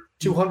for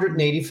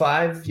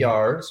 285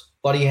 yards,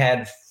 but he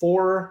had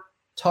 4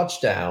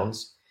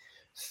 touchdowns,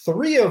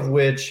 3 of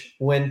which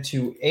went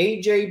to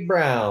A.J.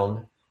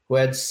 Brown, who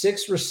had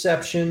 6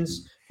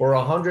 receptions for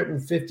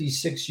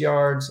 156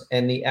 yards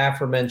and the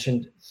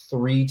aforementioned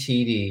 3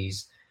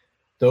 TDs.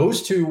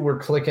 Those 2 were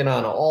clicking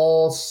on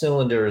all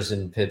cylinders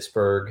in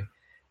Pittsburgh,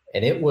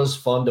 and it was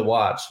fun to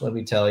watch. Let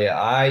me tell you,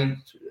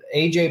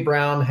 A.J.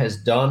 Brown has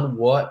done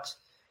what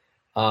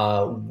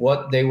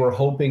they were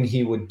hoping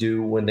he would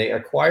do when they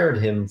acquired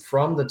him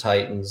from the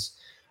Titans.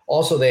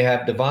 Also, they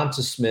have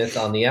Devonta Smith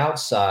on the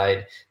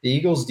outside. The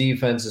Eagles'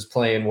 defense is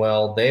playing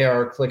well. They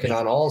are clicking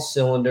on all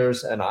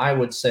cylinders, and I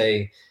would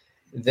say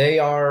they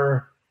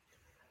are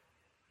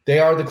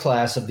the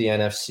class of the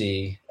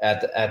NFC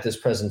at this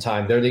present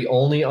time. They're the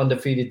only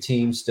undefeated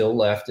team still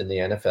left in the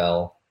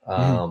NFL.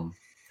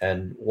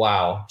 And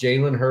wow,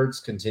 Jalen Hurts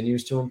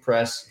continues to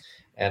impress,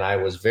 and I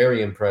was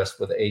very impressed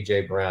with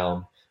A.J.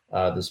 Brown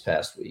this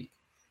past week.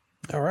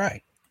 All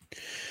right.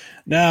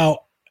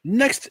 Now,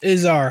 next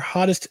is our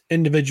hottest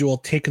individual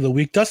take of the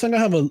week. Dustin,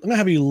 I'm gonna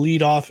have you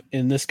lead off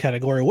in this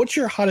category. What's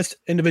your hottest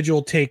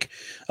individual take?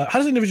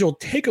 Hottest individual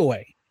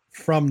takeaway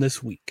from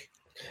this week?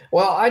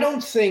 Well, I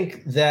don't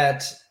think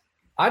that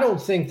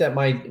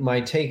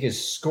my take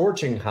is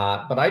scorching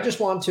hot, but I just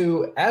want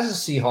to, as a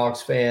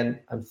Seahawks fan,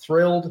 I'm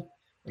thrilled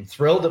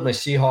that my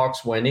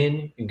Seahawks went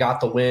in and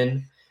got the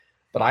win.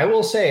 But I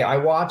will say I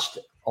watched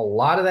a a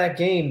lot of that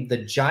game, the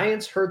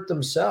Giants hurt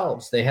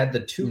themselves. They had the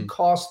two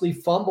costly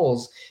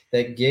fumbles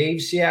that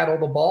gave Seattle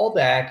the ball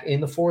back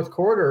in the fourth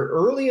quarter.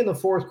 Early in the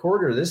fourth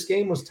quarter, this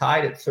game was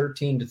tied at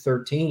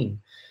 13-13.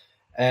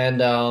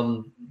 And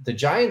the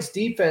Giants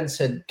defense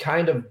had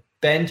kind of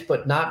bent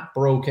but not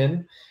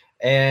broken.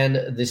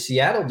 And the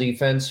Seattle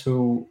defense,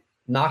 who,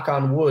 knock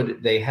on wood,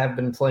 they have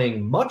been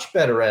playing much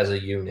better as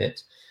a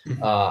unit.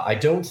 I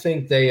don't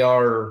think they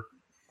are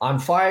on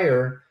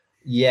fire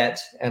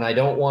yet, and I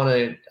don't want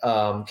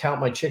to count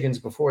my chickens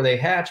before they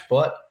hatch,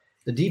 but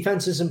the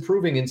defense is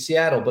improving in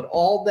Seattle. But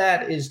all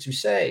that is to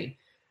say,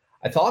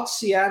 I thought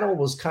Seattle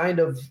was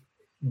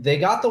they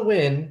got the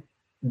win.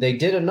 They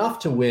did enough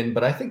to win,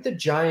 but I think the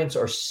Giants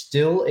are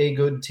still a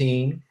good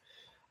team.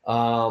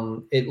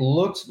 It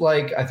looked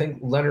like, I think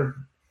Leonard,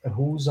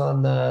 who's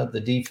on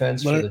the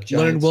defense for the Giants?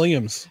 Leonard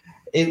Williams.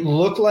 It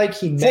looked like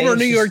he may former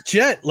New York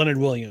Jet, Leonard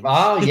Williams.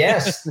 Oh,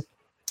 yes.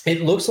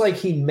 It looks like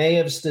he may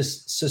have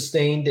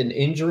sustained an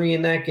injury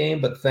in that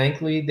game, but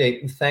thankfully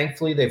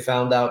they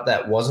found out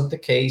that wasn't the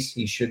case.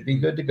 He should be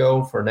good to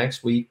go for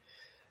next week.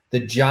 The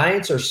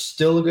Giants are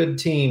still a good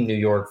team, New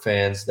York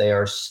fans. They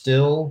are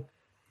still,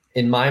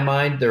 in my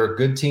mind, they're a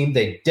good team.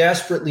 They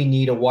desperately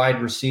need a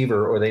wide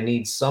receiver, or they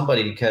need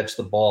somebody to catch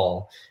the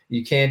ball.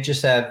 You can't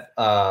just have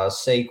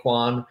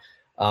Saquon.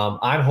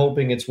 I'm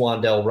hoping it's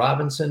Wan'Dale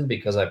Robinson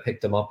because I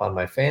picked him up on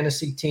my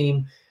fantasy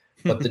team.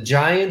 But the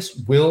Giants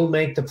will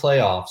make the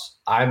playoffs.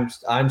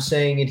 I'm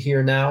saying it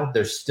here now.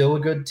 They're still a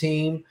good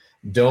team.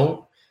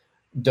 Don't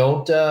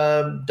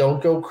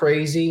go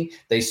crazy.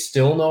 They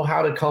still know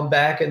how to come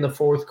back in the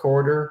fourth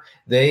quarter.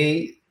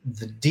 The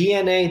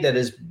DNA that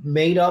is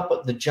made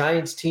up the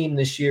Giants team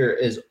this year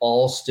is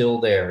all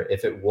still there.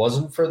 If it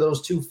wasn't for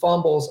those two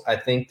fumbles, I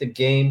think the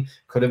game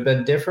could have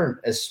been different,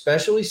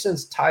 especially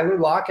since Tyler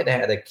Lockett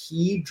had a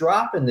key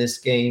drop in this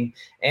game,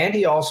 and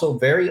he also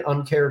very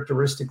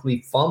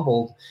uncharacteristically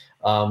fumbled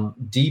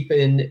deep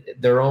in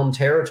their own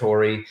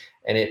territory,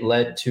 and it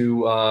led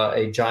to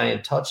a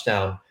Giant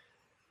touchdown.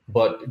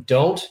 But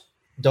don't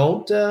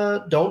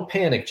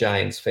panic,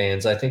 Giants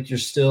fans. I think you're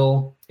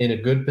still in a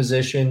good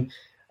position.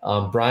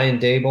 Brian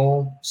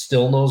Daboll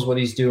still knows what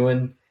he's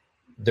doing.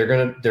 They're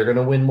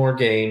gonna win more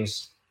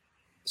games.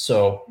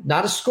 So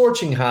not a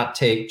scorching hot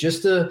take.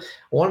 Just I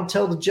want to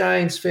tell the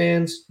Giants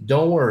fans,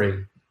 don't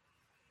worry.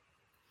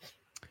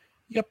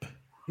 Yep.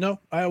 No,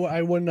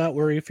 I would not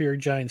worry if you're a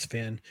Giants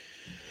fan.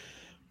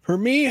 For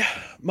me,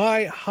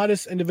 my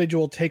hottest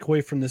individual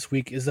takeaway from this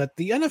week is that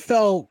the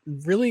NFL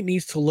really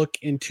needs to look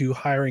into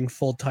hiring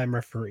full-time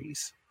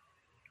referees.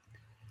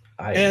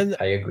 I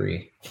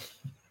agree.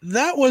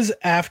 That was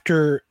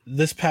after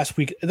this past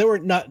week.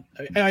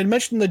 I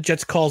mentioned the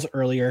Jets calls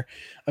earlier.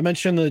 I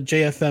mentioned the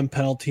JFM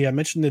penalty. I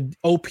mentioned the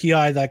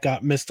OPI that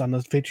got missed on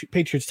the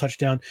Patriots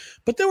touchdown.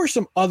 But there were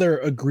some other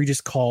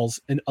egregious calls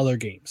in other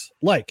games,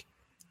 like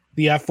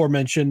the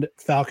aforementioned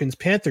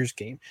Falcons-Panthers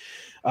game.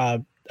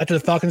 After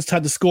the Falcons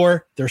tied the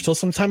score, there's still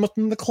some time left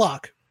in the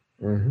clock.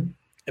 Mm-hmm.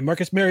 And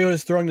Marcus Mariota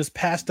is throwing this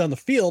pass down the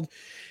field.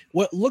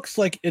 What looks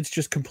like it's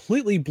just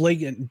completely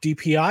blatant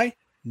DPI,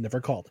 never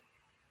called.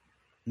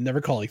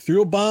 He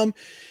threw a bomb,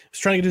 was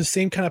trying to do the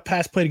same kind of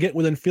pass play to get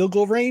within field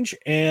goal range,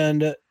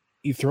 and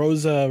he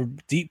throws a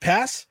deep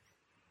pass.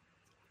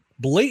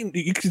 Blatant.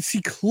 You can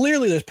see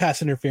clearly there's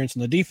pass interference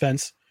in the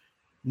defense.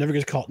 Never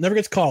gets called.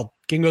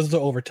 Game goes into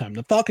overtime.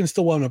 The Falcons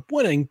still wound up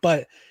winning,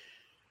 but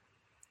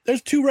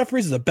there's two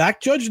referees, there's a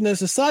back judge and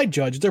there's a side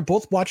judge. They're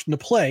both watching the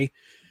play.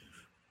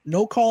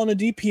 No call on a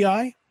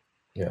DPI.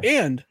 Yeah.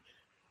 And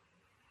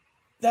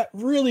that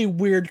really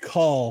weird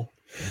call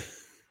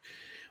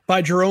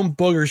by Jerome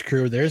Booger's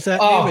crew. There's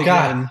that name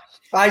again.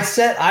 I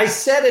said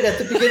it at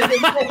the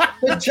beginning of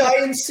the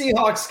Giants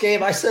Seahawks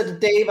game. I said to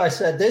Dave,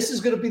 this is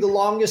going to be the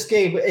longest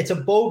game. It's a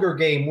Boger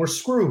game. We're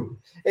screwed.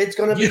 It's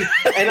going to be,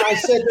 and I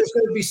said there's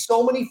going to be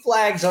so many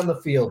flags on the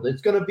field.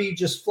 It's going to be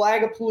just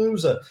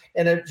Flagapalooza.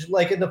 And it's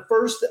like in the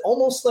first,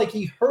 almost like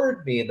he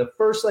heard me in the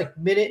first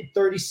minute and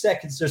 30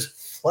 seconds, there's a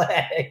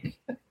flag.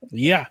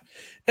 Yeah.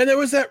 And there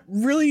was that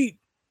really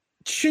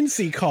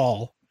chintzy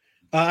call.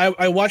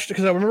 I watched it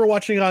because I remember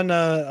watching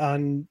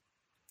on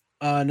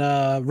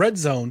Red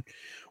Zone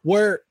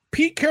where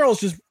Pete Carroll's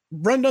just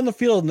run down the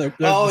field and there's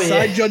the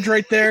side judge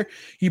right there.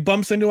 He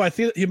bumps into, I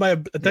think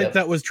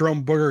that was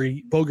Jerome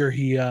Boger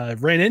he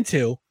ran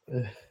into.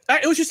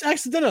 It was just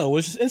accidental. It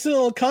was just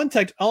incidental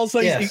contact. All of a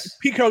sudden,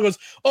 Pete Carroll goes,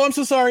 "Oh, I'm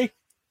so sorry."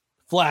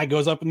 Flag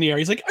goes up in the air.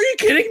 He's like, "Are you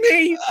kidding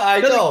me?"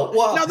 I know.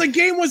 Now the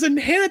game was in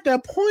hand at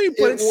that point,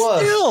 but it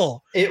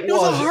was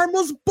a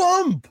harmless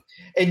bump.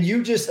 And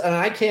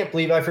I can't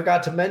believe I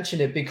forgot to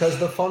mention it because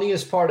the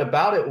funniest part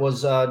about it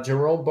was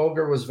Jerome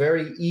Boger was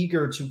very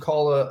eager to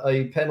call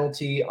a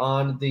penalty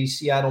on the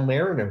Seattle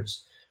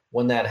Mariners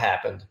when that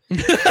happened.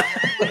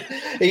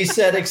 He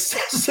said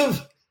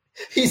excessive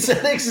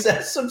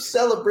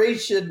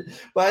celebration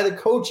by the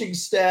coaching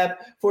staff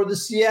for the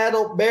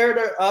Seattle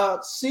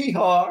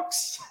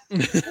Seahawks.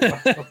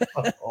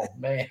 Oh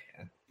man.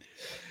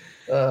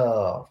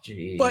 Oh,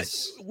 geez. But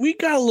we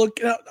gotta look.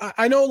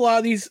 I know a lot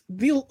of these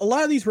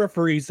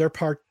referees.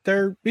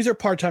 These are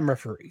part-time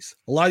referees.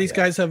 A lot of these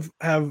guys have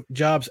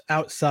jobs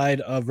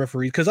outside of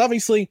referees because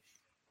obviously,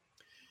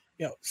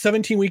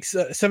 17 weeks,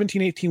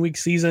 18-week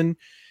season.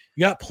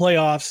 You got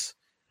playoffs.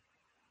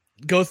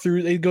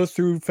 They go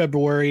through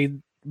February.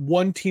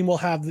 One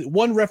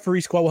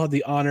referee squad will have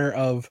the honor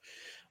of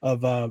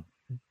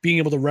being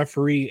able to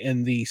referee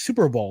in the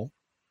Super Bowl.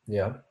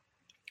 Yeah.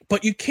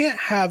 But you can't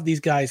have these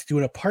guys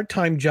doing a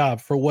part-time job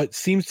for what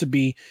seems to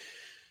be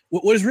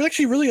what is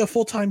actually really a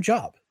full-time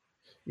job.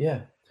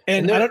 Yeah.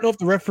 And I don't know if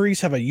the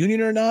referees have a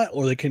union or not,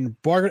 or they can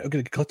bargain.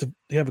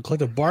 They have a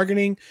collective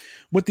bargaining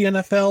with the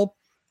NFL,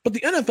 but the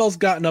NFL's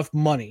got enough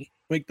money.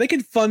 Like they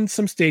can fund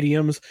some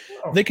stadiums.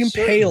 They can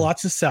pay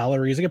lots of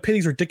salaries. They can pay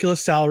these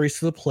ridiculous salaries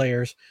to the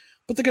players,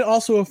 but they can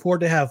also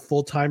afford to have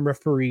full-time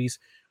referees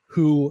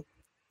who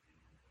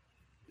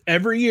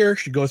every year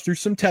should go through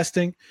some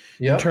testing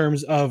in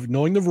terms of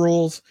knowing the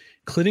rules,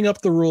 cleaning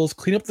up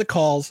the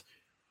calls.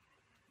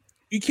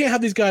 You can't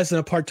have these guys on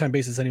a part-time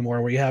basis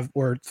anymore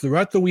where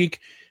throughout the week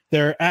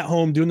they're at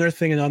home doing their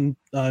thing, and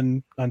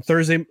on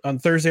Thursday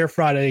or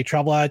Friday they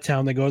travel out of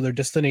town, they go to their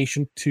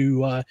destination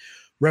to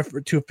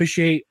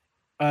officiate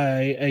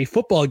a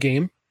football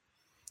game.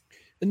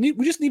 And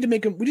we just need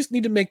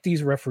to make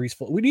these referees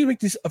full. We need to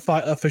make these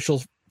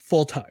officials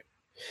full-time.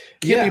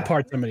 Can't be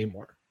part-time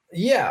anymore.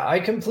 Yeah, I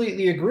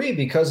completely agree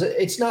because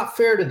it's not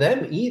fair to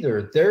them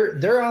either.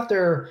 They're out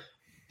there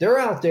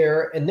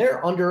and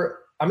they're under,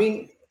 I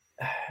mean,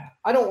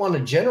 I don't want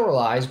to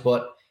generalize,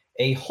 but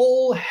a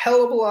whole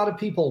hell of a lot of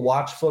people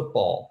watch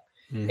football,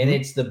 and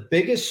it's the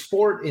biggest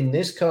sport in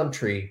this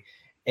country.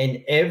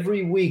 And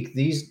every week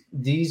these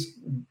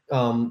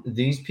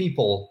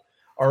people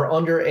are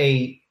under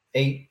a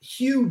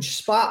huge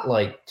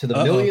spotlight to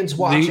the millions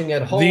watching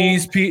at home.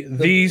 These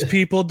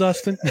people,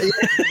 Dustin.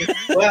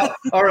 Well,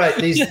 all right.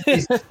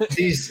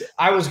 These.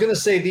 I was going to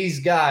say these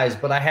guys,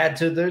 but I had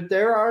to.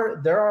 There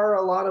are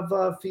a lot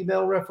of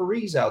female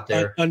referees out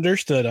there.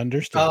 Understood.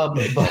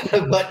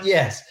 But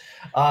yes,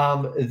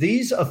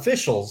 these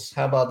officials.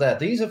 How about that?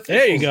 These officials.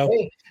 There you go.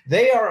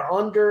 They are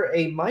under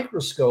a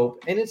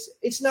microscope, and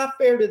it's not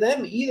fair to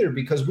them either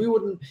because we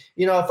wouldn't.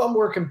 If I'm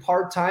working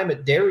part-time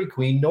at Dairy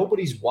Queen,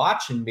 nobody's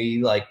watching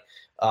me like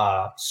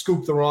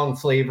scoop the wrong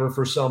flavor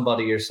for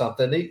somebody or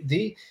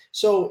something.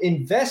 So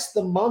invest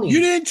the money. You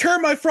didn't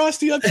turn my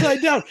Frosty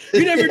upside down.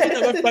 You never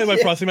did my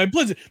Frosty. My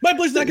Blizzard's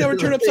not going to ever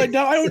turn upside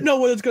down. I don't know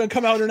whether it's going to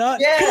come out or not.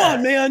 Yeah. Come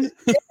on, man.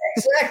 Yeah,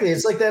 exactly.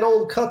 It's like that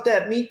old cut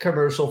that meat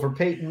commercial for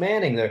Peyton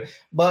Manning there.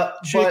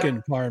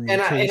 Chicken parm.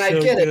 And I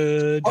get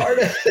it.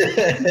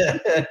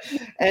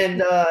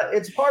 And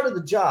it's part of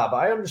the job.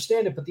 I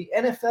understand it. But the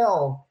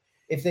NFL,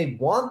 if they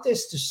want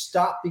this to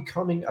stop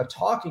becoming a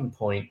talking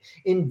point,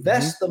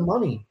 invest the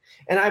money.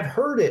 And I've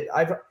heard it.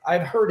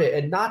 I've heard it.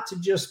 And not to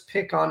just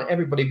pick on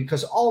everybody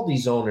because all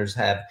these owners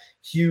have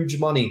huge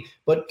money.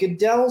 But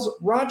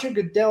Roger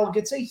Goodell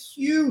gets a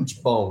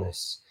huge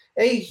bonus.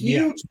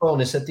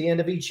 Bonus at the end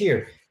of each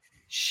year.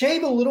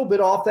 Shave a little bit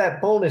off that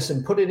bonus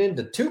and put it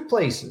into two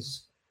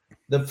places.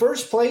 The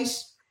first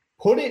place,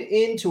 put it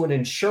into an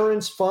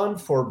insurance fund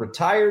for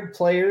retired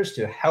players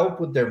to help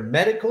with their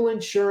medical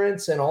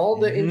insurance and all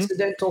the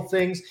incidental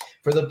things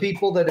for the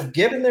people that have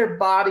given their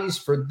bodies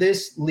for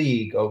this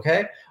league,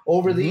 okay,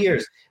 over the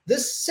years. The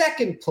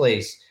second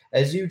place,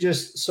 as you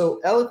just so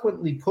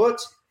eloquently put,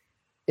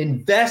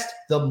 invest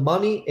the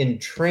money in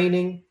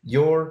training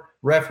your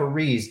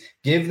referees.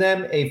 Give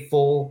them a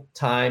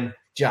full-time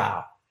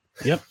job.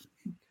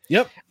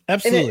 Yep,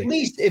 absolutely. And at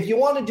least if you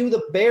want to do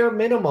the bare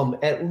minimum,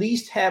 at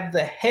least have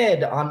the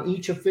head on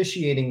each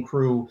officiating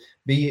crew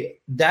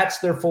that's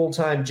their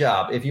full-time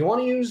job. If you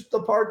want to use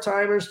the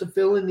part-timers to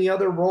fill in the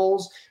other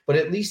roles, but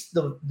at least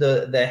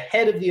the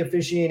head of the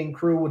officiating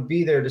crew would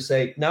be there to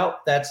say, no,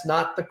 that's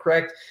not the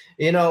correct,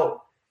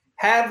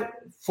 have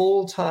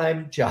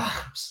full-time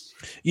jobs.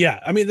 Yeah,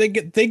 I mean, they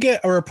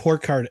get a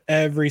report card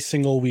every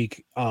single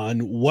week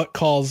on what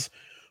calls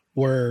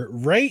were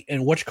right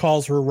and which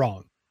calls were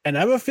wrong. And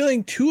I have a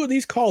feeling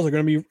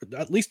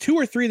at least 2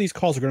 or 3 of these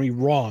calls are going to be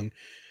wrong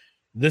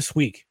this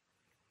week.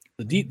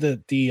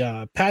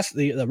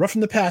 The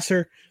roughing the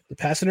passer, the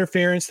pass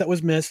interference that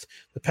was missed,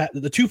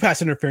 the 2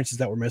 pass interferences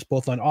that were missed,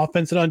 both on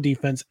offense and on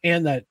defense,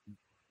 and that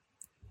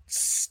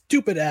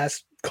stupid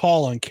ass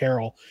call on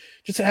Carroll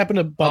just happened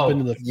to bump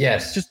into the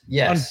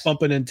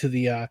bumping into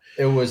the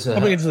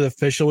bumping into the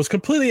official. It was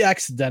completely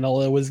accidental.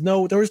 There was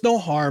no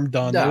harm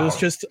done. It was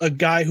just a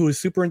guy who was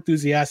super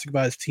enthusiastic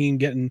about his team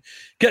getting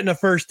a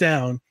first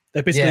down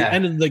that basically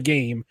ended the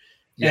game.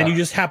 And you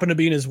just happen to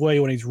be in his way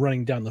when he's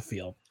running down the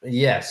field.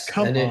 Yes.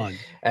 Come on.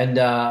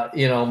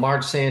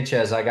 Mark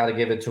Sanchez, I got to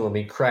give it to him.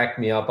 He cracked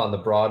me up on the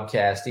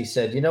broadcast. He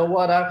said, you know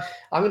what? I'm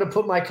going to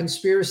put my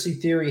conspiracy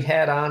theory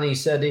hat on. He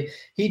said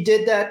he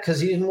did that because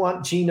he didn't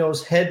want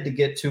Gino's head to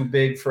get too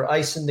big for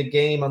icing the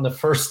game on the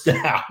first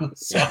down.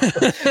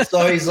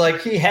 So he's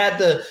like, he had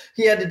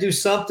to do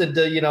something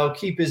to,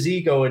 keep his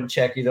ego in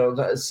check.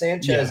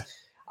 Sanchez,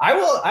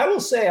 I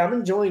will say I'm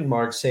enjoying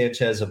Mark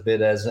Sanchez a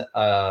bit as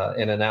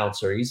an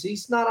announcer.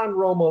 He's not on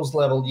Romo's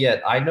level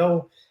yet. I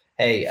know,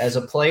 hey, as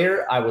a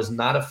player, I was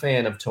not a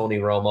fan of Tony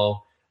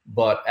Romo,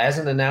 but as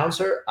an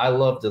announcer, I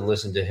love to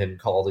listen to him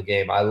call the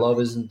game. I love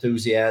his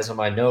enthusiasm.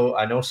 I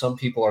know some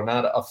people are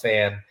not a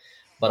fan,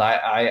 but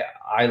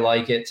I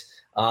like it.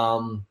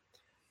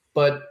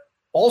 But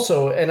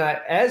also, and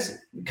as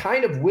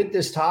kind of with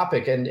this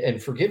topic,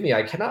 and forgive me,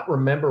 I cannot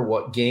remember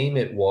what game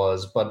it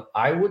was, but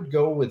I would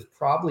go with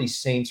probably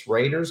Saints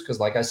Raiders because,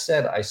 like I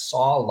said, I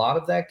saw a lot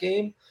of that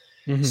game.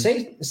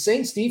 Mm-hmm.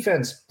 Saints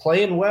defense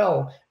playing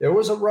well. There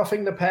was a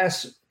roughing the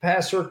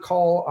passer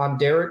call on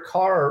Derek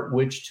Carr,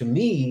 which to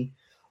me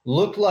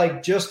looked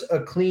like just a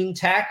clean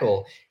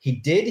tackle. He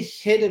did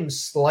hit him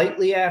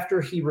slightly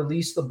after he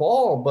released the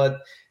ball,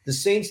 but the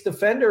Saints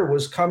defender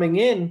was coming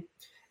in,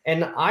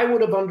 and I would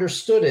have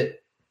understood it.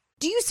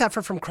 Do you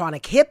suffer from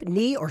chronic hip,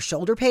 knee, or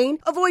shoulder pain?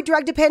 Avoid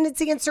drug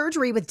dependency and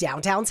surgery with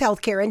Downtown's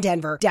Healthcare in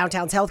Denver.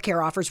 Downtown's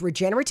Healthcare offers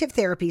regenerative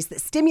therapies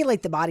that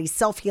stimulate the body's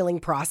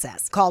self-healing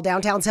process. Call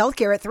Downtown's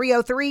Healthcare at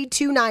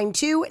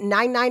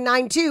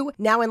 303-292-9992,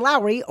 now in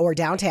Lowry or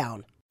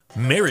downtown.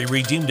 Mary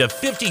redeemed a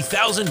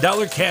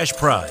 $50,000 cash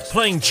prize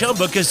playing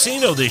Chumba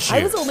Casino this year.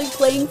 I was only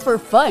playing for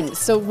fun,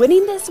 so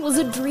winning this was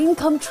a dream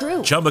come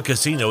true. Chumba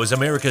Casino is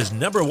America's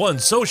 #1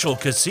 social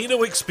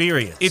casino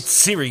experience. It's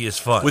serious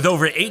fun. With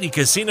over 80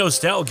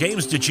 casino-style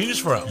games to choose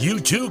from, you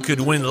too could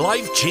win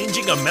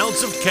life-changing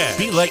amounts of cash.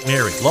 Be like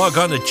Mary. Log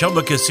on to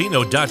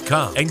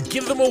ChumbaCasino.com and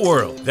give them a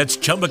whirl. That's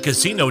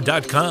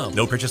ChumbaCasino.com.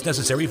 No purchase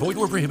necessary. Void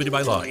where prohibited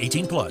by law.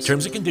 18+.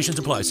 Terms and conditions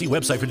apply. See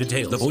website for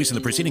details. The voice in the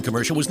preceding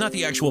commercial was not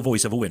the actual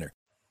voice of a winner.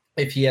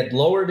 If he had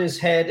lowered his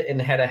head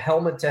and had a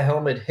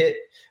helmet-to-helmet hit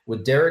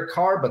with Derek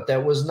Carr, but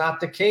that was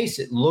not the case.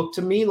 It looked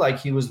to me like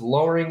he was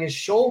lowering his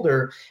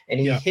shoulder, and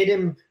he hit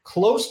him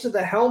close to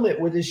the helmet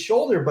with his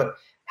shoulder. But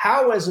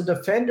how, as a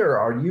defender,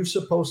 are you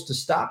supposed to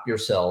stop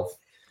yourself?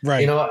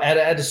 Right.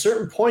 At a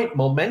certain point,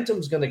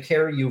 momentum's going to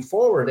carry you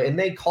forward, and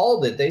they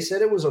called it. They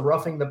said it was a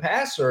roughing the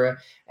passer,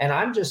 and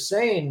I'm just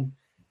saying,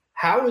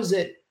 how is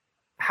a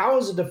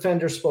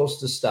defender supposed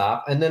to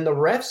stop? And then the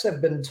refs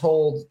have been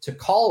told to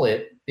call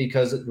it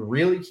because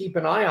really keep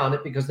an eye on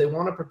it because they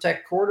want to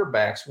protect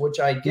quarterbacks, which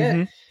I get.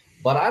 Mm-hmm.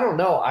 But I don't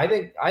know. I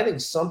think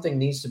something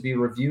needs to be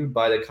reviewed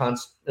by the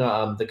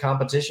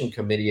competition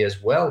committee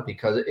as well,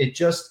 because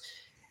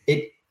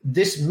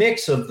this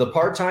mix of the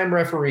part-time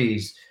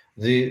referees,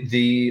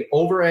 the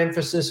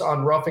overemphasis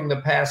on roughing the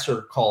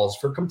passer calls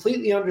for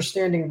completely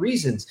understanding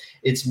reasons,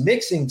 it's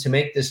mixing to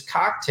make this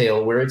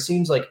cocktail where it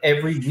seems like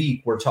every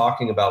week we're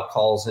talking about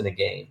calls in a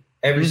game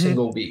every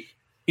single week.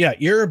 Yeah,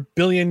 you're a $1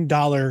 billion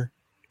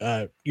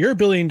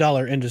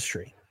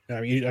industry.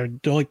 I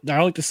don't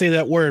like to say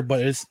that word,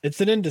 but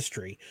it's an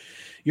industry.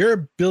 You're a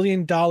 $1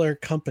 billion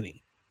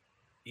company.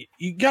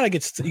 You gotta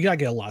get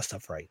a lot of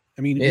stuff right.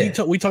 I mean,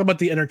 we talk about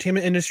the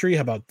entertainment industry.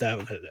 How about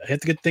that? You have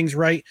to get things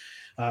right.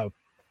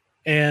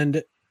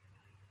 And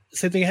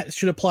same thing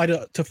should apply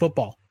to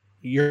football.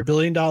 You're a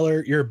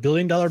 $1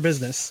 billion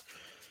business.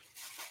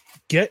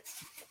 Get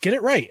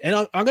it right.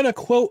 And I'm going to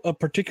quote a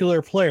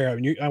particular player. I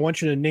mean, I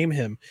want you to name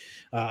him.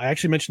 I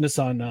actually mentioned this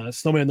on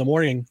Snowman in the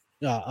Morning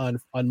on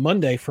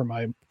Monday for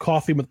my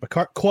Coffee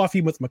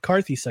with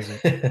McCarthy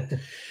segment.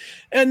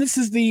 And this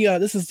is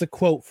the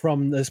quote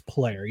from this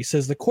player. He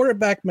says, "The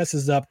quarterback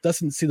messes up,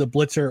 doesn't see the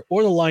blitzer,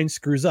 or the line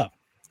screws up.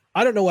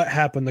 I don't know what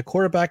happened. The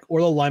quarterback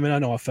or the lineman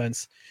on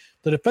offense.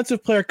 The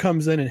defensive player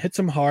comes in and hits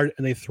him hard,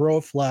 and they throw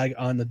a flag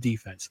on the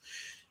defense."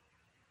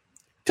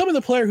 Tell me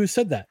the player who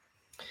said that.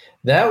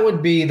 That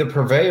would be the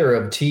purveyor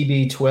of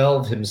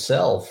TB12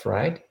 himself,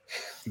 right?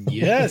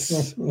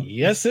 Yes.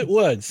 Yes, it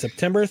would.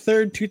 September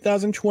 3rd,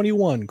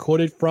 2021,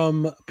 quoted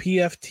from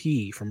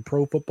PFT, from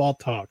Pro Football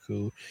Talk,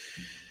 who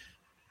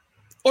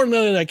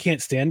ordinarily I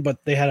can't stand,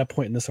 but they had a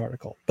point in this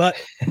article. But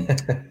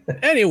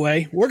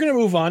anyway, we're going to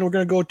move on. We're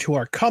going to go to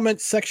our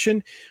comments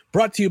section,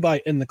 brought to you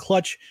by In the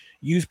Clutch.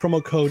 Use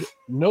promo code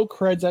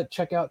NOCREDS at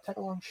checkout. Tag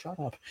along, shut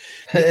up.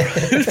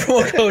 Use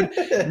promo code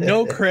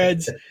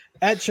NOCREDS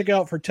at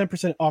checkout for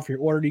 10% off your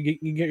order.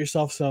 You get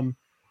yourself some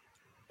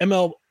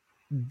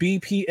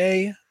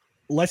MLBPA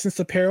licensed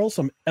apparel,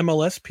 some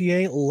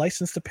MLSPA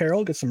licensed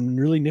apparel. Get some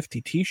really nifty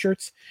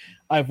T-shirts.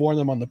 I've worn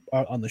them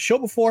on the show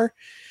before.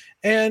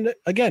 And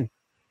again,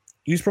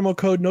 use promo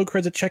code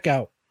NOCREDS at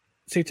checkout.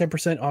 Save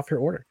 10% off your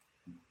order.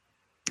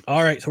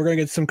 All right, so we're going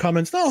to get some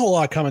comments. Not a whole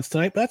lot of comments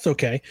tonight, but that's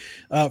okay.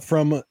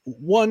 From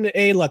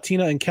 1A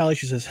Latina in Cali,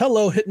 she says,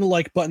 "Hello, hitting the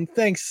like button.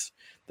 Thanks,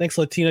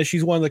 Latina."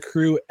 She's one of the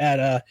crew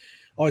at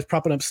always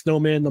propping up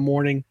Snowman in the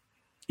morning,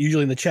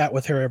 usually in the chat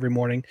with her every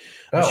morning.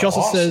 She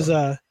also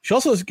says, she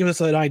also gives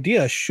us an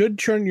idea. Should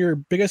turn your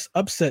biggest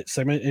upset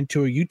segment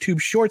into a YouTube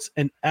Shorts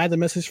and add the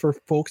message for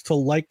folks to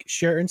like,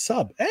 share, and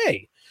sub.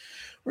 Hey,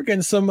 we're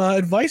getting some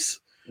advice.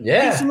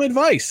 Yeah, some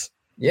advice.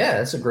 Yeah,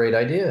 that's a great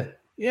idea.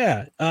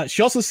 Yeah.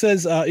 She also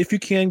says, if you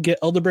can, get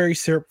elderberry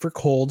syrup for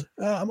cold.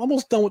 I'm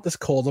almost done with this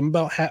cold.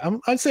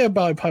 I'd say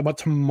probably about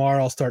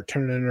tomorrow I'll start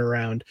turning it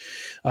around.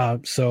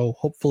 So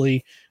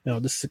hopefully,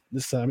 this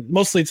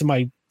mostly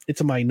it's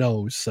it's in my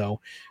nose. So,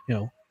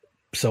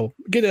 so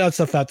get that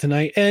stuff out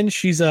tonight. And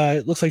she's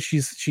looks like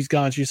she's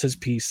gone. She says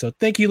peace. So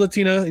thank you,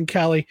 Latina and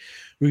Callie.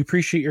 We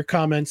appreciate your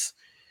comments.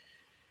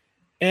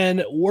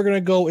 And we're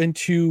actually going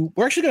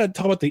to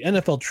talk about the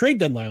NFL trade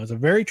deadline. It was a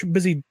very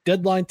busy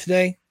deadline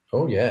today.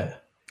 Oh, yeah.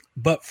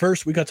 But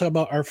first, we got to talk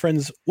about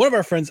one of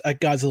our friends at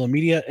Godzilla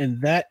Media,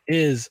 and that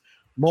is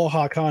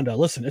Mohawk Honda.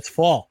 Listen, it's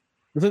fall.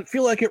 Doesn't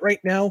feel like it right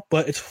now,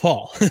 but it's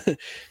fall.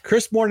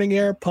 Crisp morning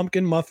air,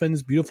 pumpkin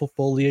muffins, beautiful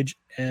foliage,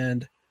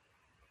 and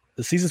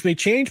the seasons may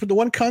change, but the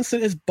one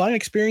constant is buying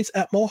experience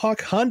at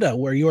Mohawk Honda,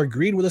 where you are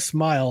greeted with a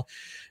smile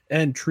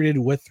and treated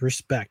with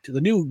respect.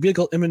 The new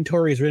vehicle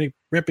inventory is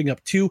ramping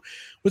up too,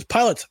 with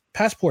pilots,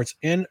 passports,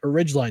 and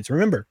Ridgelines.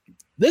 Remember,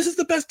 this is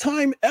the best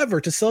time ever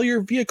to sell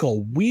your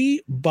vehicle.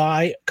 We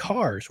buy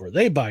cars, or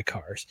they buy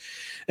cars.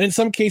 And in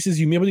some cases,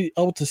 you may be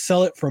able to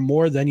sell it for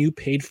more than you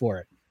paid for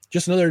it.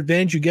 Just another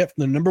advantage you get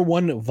from the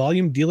 #1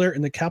 volume dealer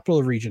in the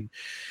capital region.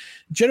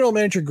 General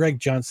Manager Greg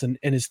Johnson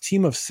and his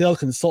team of sales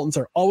consultants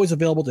are always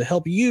available to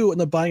help you in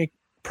the buying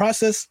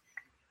process.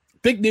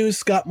 Big news,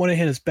 Scott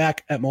Monahan is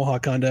back at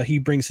Mohawk Honda. He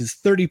brings his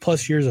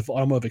 30-plus years of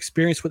automotive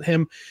experience with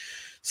him.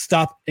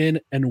 Stop in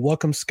and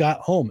welcome Scott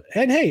home.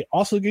 And hey,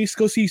 also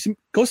go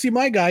see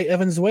my guy,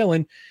 Evan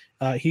Zwalen.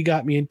 He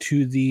got me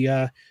into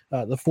the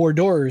 4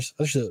 doors,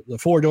 the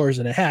 4 doors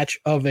and a hatch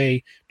of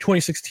a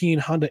 2016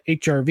 Honda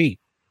HRV.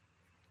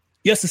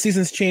 Yes, the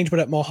seasons change, but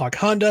at Mohawk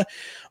Honda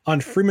on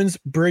Freeman's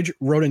Bridge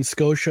Road in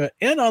Scotia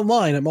and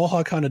online at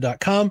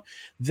mohawkhonda.com,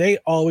 they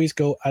always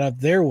go out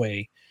of their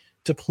way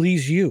to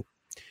please you.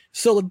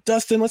 So,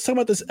 Dustin, let's talk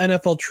about this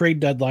NFL trade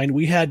deadline.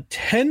 We had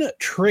 10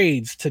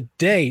 trades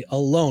today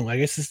alone.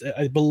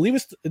 I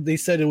believe they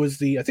said it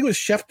was I think it was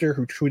Schefter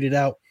who tweeted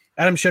out,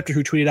 Adam Schefter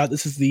who tweeted out,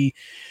 this is the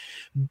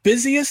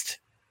busiest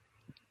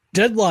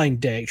trade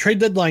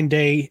deadline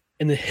day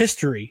in the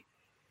history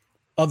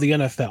of the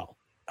NFL.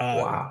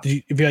 Wow.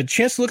 If you had a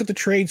chance to look at the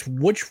trades,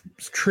 which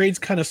trades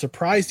kind of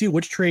surprised you?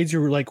 Which trades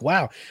you were like,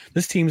 wow,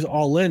 this team's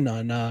all in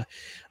on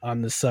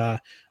this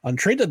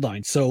trade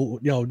deadline? So,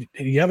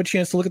 you have a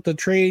chance to look at the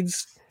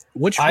trades.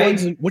 Which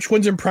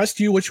ones impressed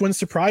you? Which ones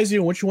surprised you?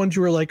 And which ones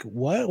you were like,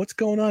 what's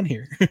going on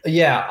here?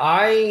 Yeah,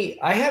 I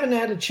haven't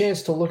had a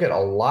chance to look at a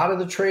lot of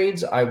the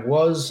trades. I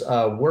was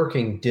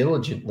working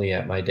diligently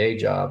at my day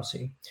job,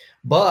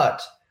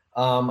 but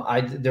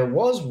there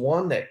was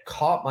one that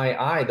caught my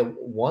eye, the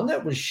one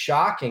that was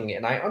shocking,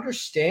 and I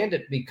understand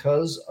it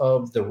because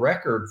of the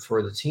record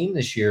for the team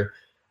this year.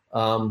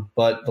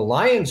 But the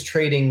Lions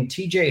trading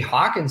TJ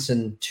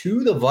Hawkinson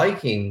to the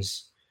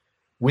Vikings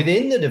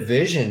within the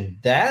division,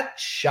 that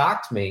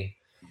shocked me.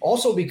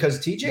 Also because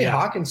TJ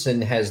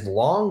Hawkinson has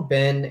long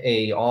been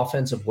a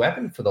offensive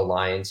weapon for the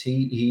Lions.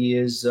 He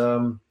is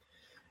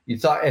you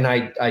thought, and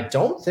I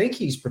don't think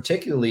he's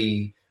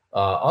particularly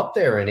up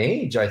there in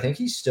age. I think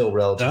he's still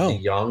relatively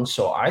young.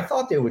 So I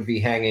thought they would be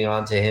hanging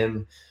on to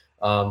him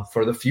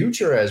for the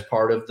future as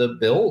part of the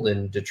build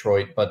in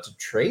Detroit. But to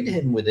trade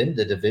him within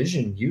the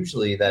division,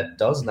 usually that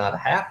does not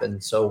happen.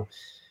 So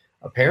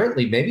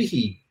apparently maybe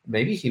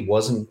he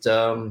wasn't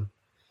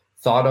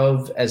thought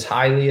of as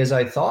highly as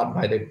I thought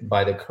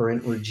by the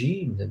current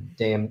regime,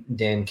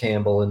 Dan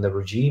Campbell and the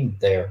regime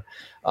there.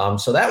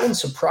 So that one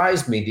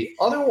surprised me. The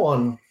other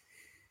one,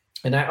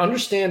 and I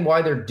understand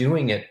why they're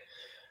doing it,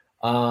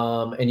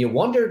 and you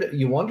wondered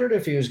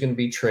if he was going to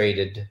be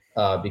traded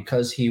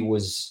because he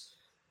was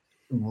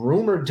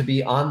rumored to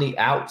be on the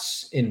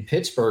outs in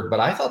Pittsburgh, but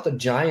I thought the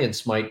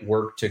Giants might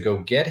work to go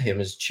get him,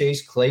 as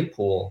Chase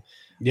Claypool.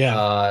 Yeah.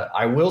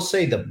 I will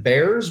say the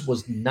Bears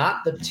was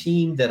not the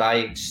team that I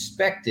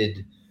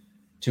expected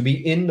to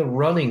be in the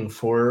running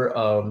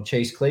for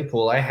Chase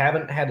Claypool. I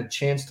haven't had a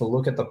chance to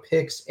look at the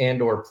picks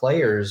and or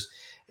players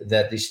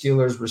that the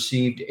Steelers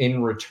received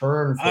in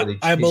return for the Chase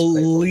I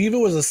believe Claypool.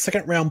 It was a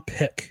second-round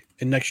pick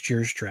in next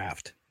year's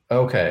draft.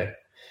 Okay.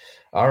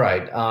 All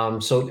right.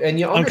 And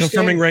you understand, I'm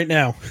confirming right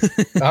now.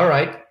 All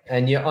right.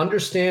 And you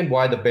understand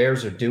why the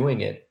Bears are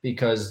doing it,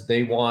 because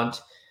they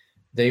want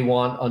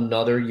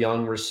another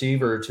young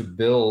receiver to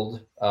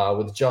build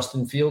with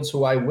Justin Fields,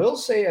 who I will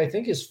say I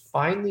think is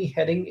finally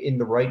heading in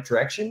the right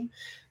direction.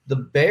 The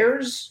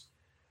Bears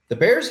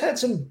had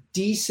some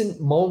decent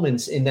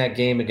moments in that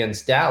game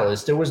against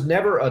Dallas. There was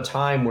never a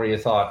time where you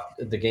thought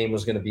the game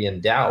was going to be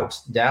in doubt.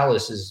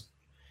 Dallas is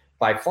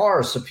by far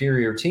a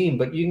superior team,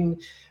 but you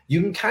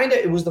can kind of,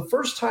 it was the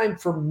first time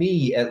for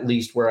me at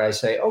least where I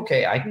say,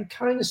 okay, I can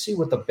kind of see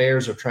what the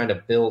Bears are trying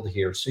to build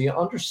here. So you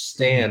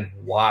understand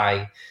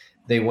why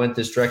they went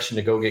this direction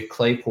to go get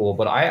Claypool.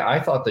 But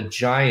I thought the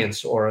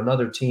Giants or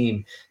another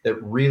team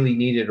that really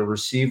needed a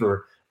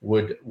receiver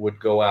would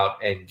go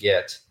out and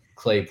get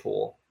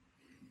Claypool.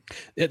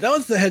 Yeah, that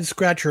was the head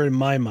scratcher in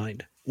my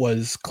mind,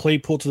 was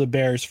Claypool to the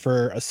Bears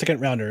for a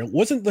second rounder. It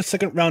wasn't the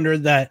second rounder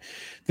that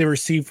they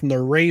received from the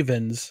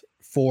Ravens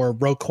for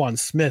Roquan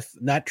Smith,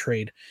 that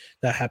trade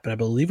that happened. I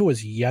believe it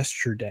was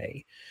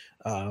yesterday.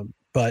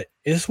 But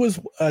this was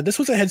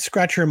a head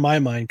scratcher in my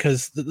mind,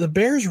 because the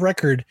Bears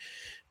record,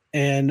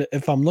 and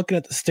if I'm looking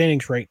at the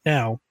standings right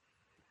now,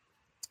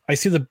 I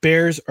see the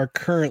Bears are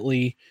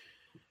currently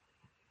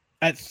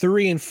at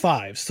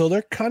 3-5, so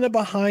they're kind of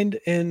behind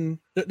in.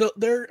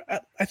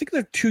 I think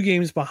they're 2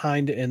 games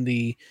behind in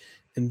the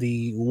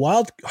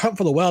wild hunt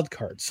for the wild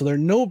card. So they're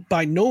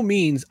by no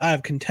means out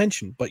of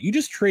contention. But you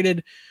just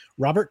traded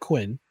Robert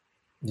Quinn.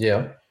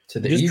 Yeah, to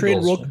the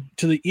Eagles.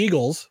 To the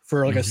Eagles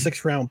for like a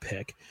 6th round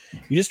pick.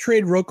 You just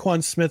traded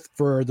Roquan Smith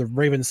for the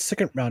Ravens'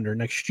 2nd rounder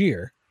next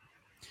year,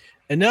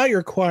 and now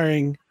you're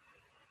acquiring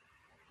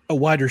a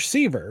wide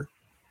receiver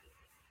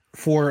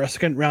for a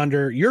 2nd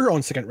rounder, your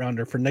own 2nd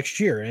rounder for next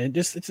year, and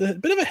it's a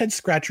bit of a head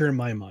scratcher in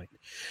my mind.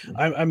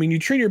 I mean, you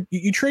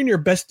train your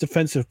best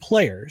defensive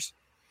players,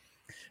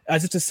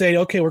 as if to say,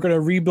 okay, we're going to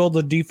rebuild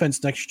the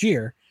defense next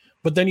year,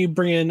 but then you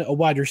bring in a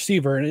wide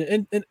receiver,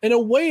 and in a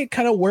way it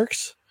kind of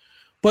works,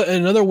 but in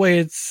another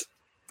way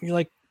you're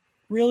like,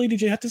 really,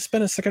 did you have to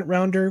spend a 2nd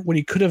rounder when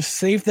you could have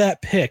saved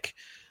that pick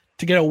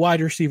to get a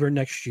wide receiver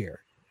next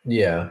year?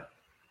 Yeah.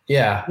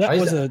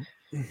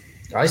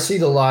 I see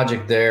the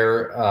logic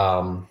there.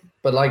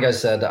 But like I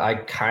said, I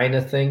kind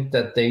of think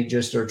that they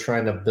just are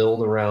trying to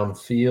build around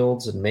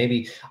Fields, and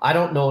maybe I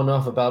don't know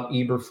enough about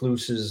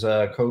Eberflus's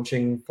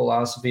coaching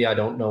philosophy. I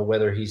don't know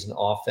whether he's an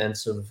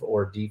offensive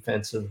or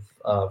defensive.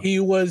 He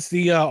was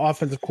the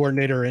offensive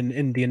coordinator in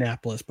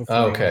Indianapolis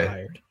before he got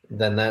hired.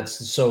 Then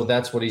that's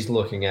what he's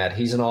looking at.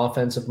 He's an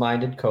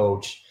offensive-minded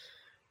coach,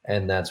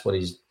 and that's what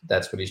he's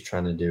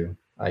trying to do,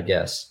 I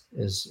guess,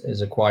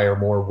 is acquire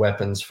more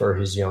weapons for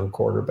his young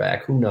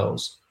quarterback. Who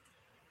knows?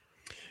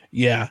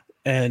 Yeah.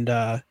 And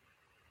that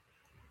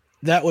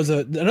was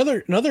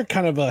another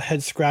kind of a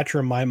head scratcher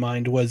in my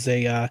mind was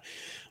the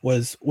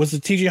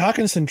TJ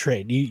Hawkinson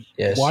trade.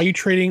 Yes. Why are you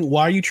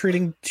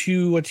trading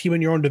to a team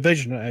in your own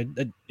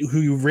division who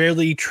you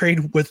rarely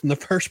trade with in the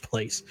first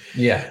place?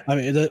 Yeah.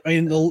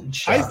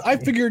 I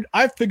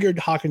figured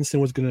Hawkinson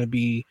was going to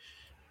be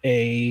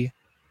a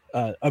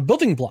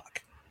building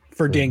block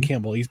for Dan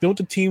Campbell. He's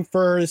built a team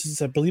I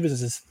believe this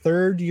is his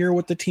 3rd year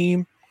with the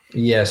team.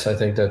 Yes, I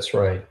think that's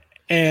right.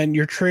 And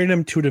you're trading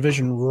him to a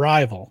division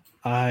rival.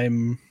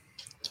 I'm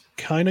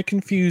kind of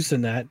confused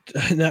in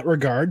that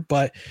regard.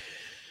 But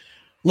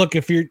look,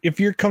 if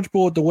you're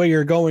comfortable with the way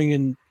you're going,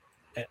 and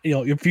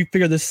if you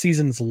figure this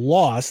season's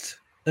lost,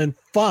 then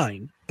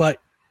fine.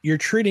 But you're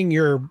treating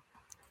your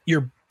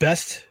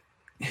best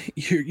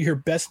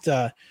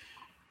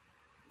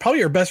probably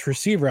your best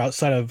receiver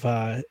outside of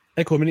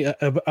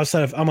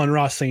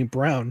Amon-Ra St.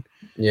 Brown.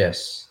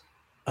 Yes.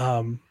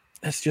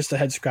 That's just a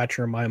head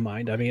scratcher in my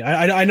mind. I mean,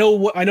 I know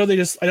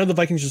the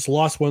Vikings just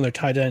lost one of their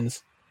tight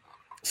ends,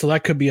 so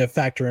that could be a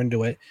factor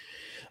into it.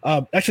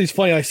 Actually, it's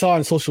funny. I saw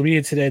on social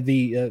media today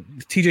the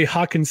TJ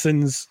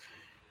Hawkinson's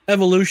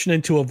evolution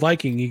into a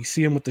Viking. You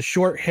see him with the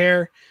short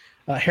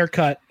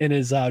haircut in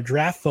his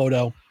draft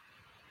photo,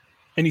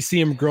 and you see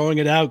him growing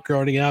it out.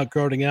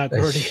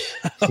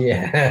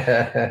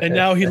 Yeah. And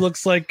now he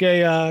looks like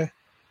kind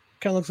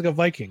of looks like a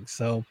Viking.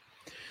 So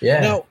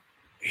yeah. Now,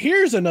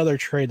 here's another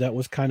trade that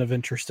was kind of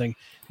interesting.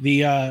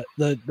 The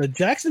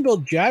Jacksonville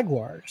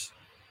Jaguars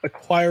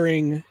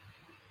acquiring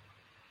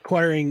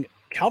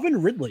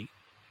Calvin Ridley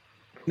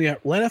from the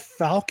Atlanta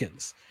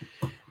Falcons.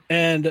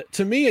 And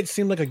to me, it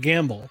seemed like a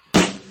gamble.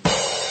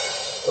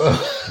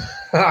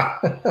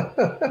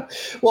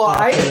 Well,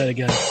 I'll say that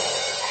again.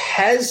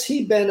 Has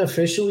he been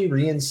officially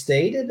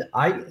reinstated?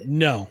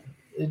 No.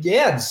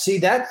 Yeah, see,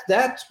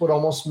 that's what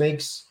almost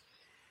makes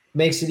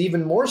it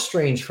even more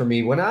strange for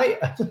me. When I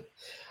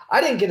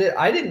didn't get it.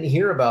 I didn't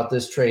hear about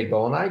this trade,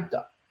 Bo, and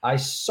I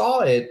saw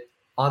it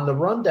on the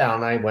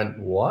rundown. I went,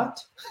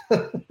 what?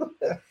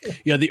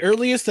 Yeah, the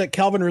earliest that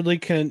Calvin Ridley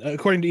can,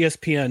 according to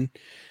ESPN,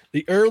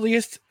 the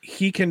earliest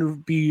he can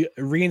be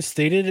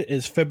reinstated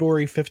is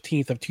February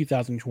 15th of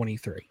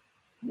 2023.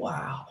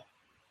 Wow.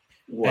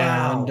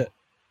 And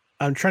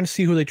I'm trying to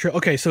see who they trade.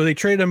 Okay, so they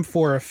traded him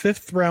for a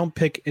 5th round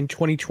pick in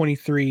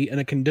 2023 and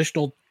a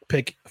conditional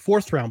pick,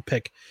 4th round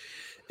pick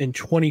in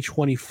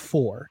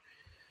 2024.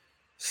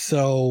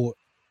 So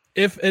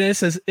it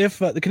says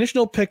the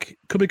conditional pick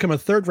could become a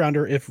 3rd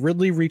rounder if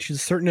Ridley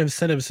reaches certain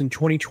incentives in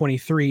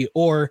 2023,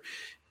 or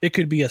it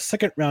could be a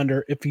 2nd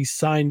rounder if he's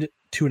signed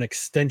to an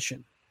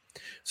extension.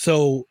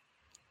 So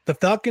the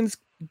Falcons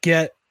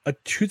get a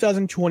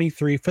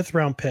 2023 5th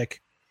round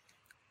pick,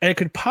 and it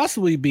could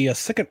possibly be a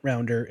 2nd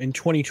rounder in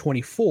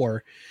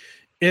 2024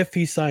 if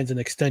he signs an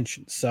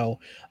extension. So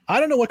I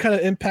don't know what kind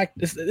of impact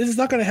this is.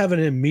 Not going to have an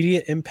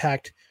immediate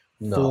impact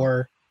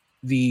for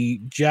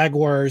the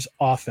Jaguars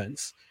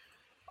offense,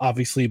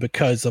 obviously,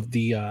 because of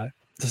the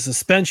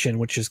suspension,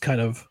 which is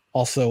kind of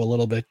also a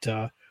little bit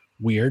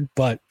weird,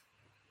 but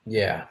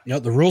yeah,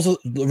 the rules are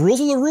the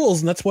rules.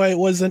 And that's why it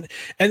wasn't.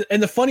 And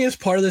the funniest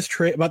part of this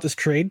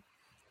trade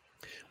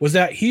was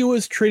that he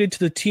was traded to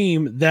the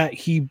team that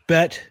he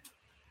bet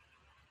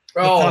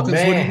the Falcons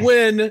would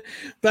win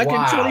back in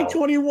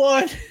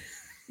 2021.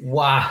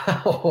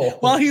 Wow.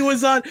 while he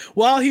was on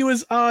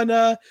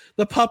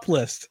the PUP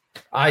list.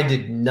 I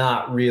did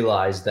not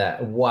realize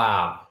that.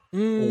 Wow.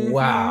 Mm-hmm.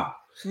 Wow.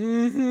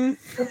 Mm-hmm.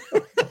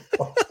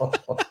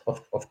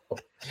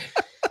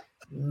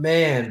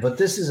 Man, but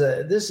this is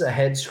a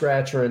head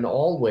scratcher in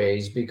all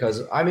ways,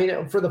 because I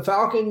mean, for the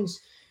Falcons,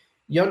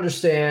 you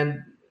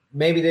understand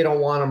maybe they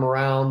don't want him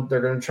around. They're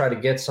going to try to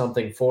get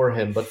something for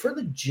him. But for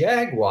the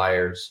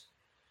Jaguars,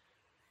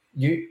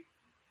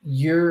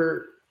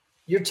 you're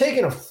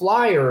taking a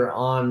flyer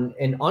on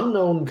an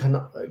unknown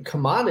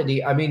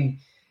commodity. I mean,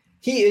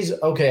 he is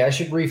okay. I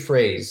should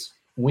rephrase.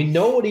 We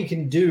know what he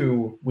can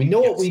do. We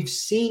know what we've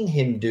seen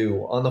him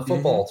do on the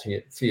football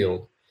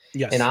field.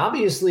 Yes. And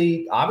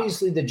obviously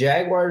the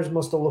Jaguars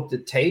must have looked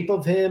at tape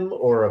of him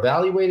or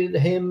evaluated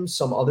him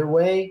some other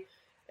way.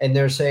 And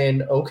they're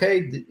saying,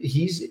 okay,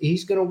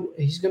 he's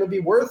gonna be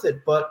worth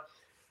it. But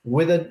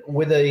with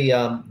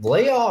a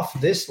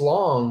layoff this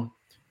long,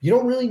 you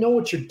don't really know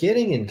what you're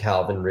getting in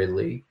Calvin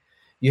Ridley.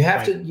 You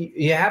have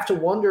to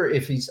wonder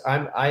if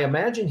I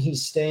imagine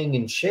he's staying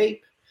in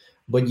shape,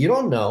 but you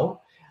don't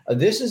know.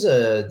 This is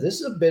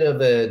a bit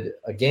of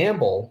a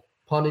gamble,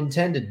 pun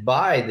intended,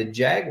 by the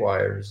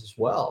Jaguars as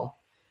well.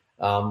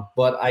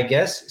 But I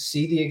guess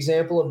see the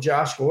example of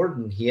Josh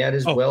Gordon. He had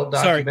his well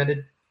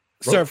documented.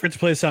 Sorry, I forgot to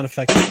play the sound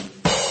effect.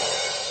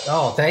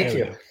 Oh, thank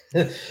you.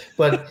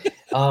 But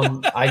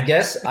I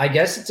guess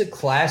it's a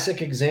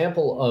classic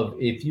example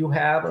of if you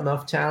have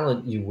enough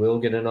talent, you will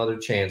get another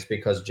chance,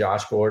 because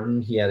Josh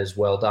Gordon, he had his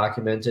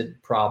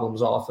well-documented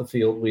problems off the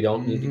field. We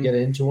don't need to get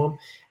into them.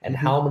 And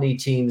how many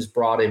teams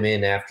brought him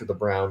in after the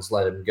Browns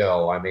let him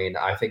go? I mean,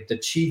 I think the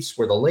Chiefs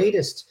were the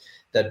latest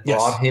that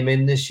brought him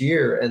in this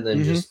year and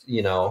then just,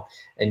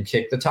 and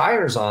kicked the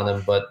tires on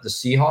him. But the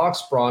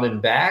Seahawks brought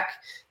him back.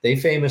 They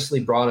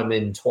famously brought him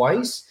in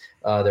twice.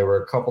 There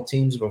were a couple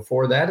teams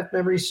before that, if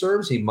memory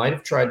serves. He might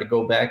have tried to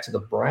go back to the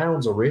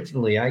Browns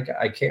originally.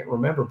 I can't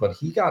remember, but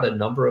he got a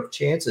number of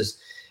chances.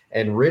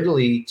 And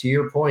Ridley, to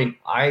your point,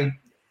 I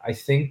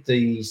think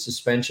the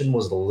suspension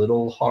was a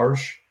little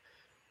harsh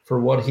for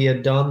what he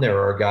had done.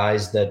 There are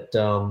guys that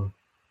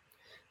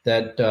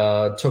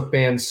took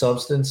banned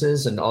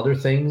substances and other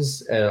things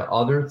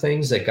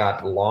that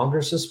got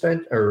longer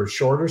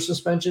shorter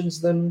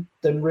suspensions than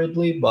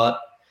Ridley.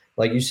 But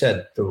like you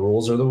said, the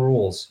rules are the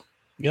rules.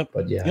 Yep.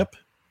 But yeah. Yep.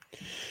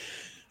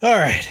 All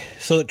right.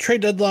 So the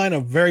trade deadline, a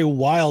very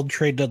wild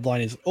trade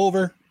deadline, is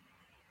over,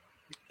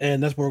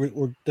 and that's where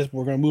we're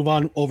going to move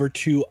on over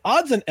to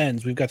odds and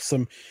ends. We've got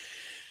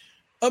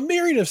a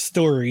myriad of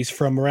stories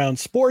from around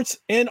sports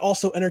and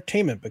also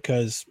entertainment,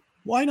 because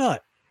why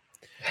not?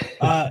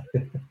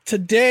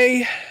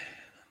 Today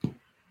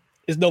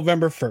is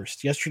November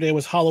 1st. Yesterday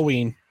was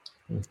Halloween.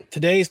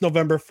 Today is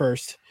November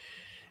 1st,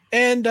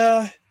 and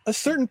a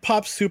certain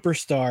pop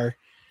superstar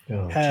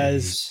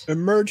has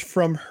emerged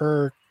from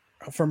her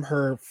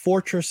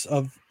fortress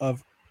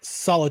of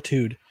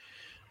solitude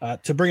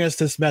to bring us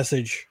this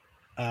message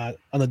on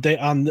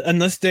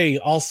this day,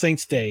 All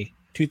Saints Day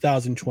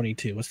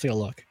 2022. Let's take a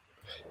look.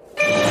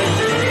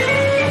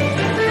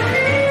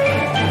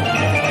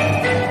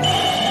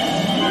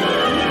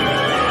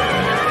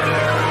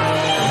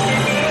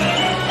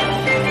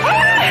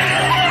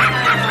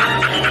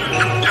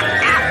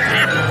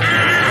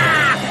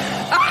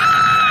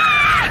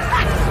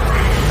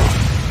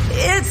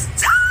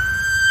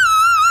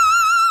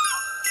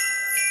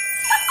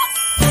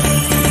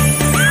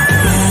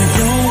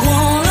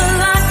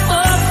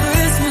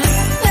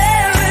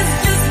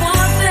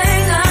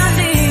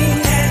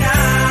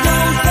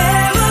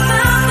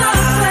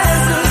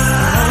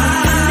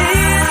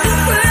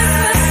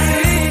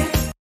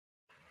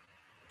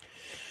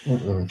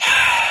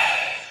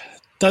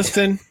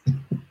 Dustin.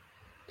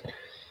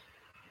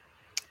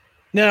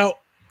 Now,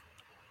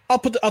 I'll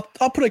put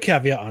a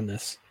caveat on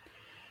this.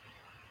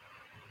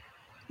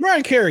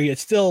 Mariah Carey is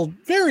still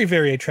very,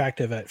 very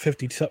attractive at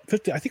 50.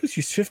 I think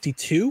she's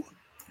 52.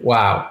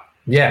 Wow.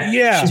 Yeah.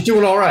 Yeah. She's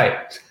doing all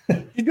right.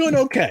 She's doing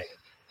okay.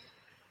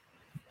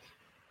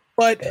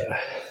 But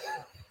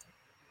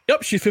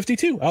yep, she's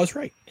 52. I was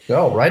right.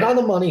 Oh, right on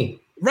the money.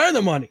 Right on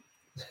the money.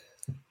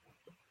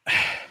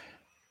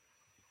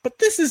 But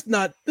this is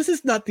not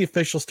the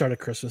official start of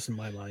Christmas in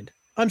my mind.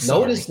 I'm sorry.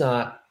 No, it is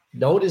not.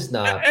 No, it is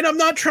not. And I'm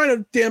not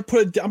trying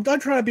to I'm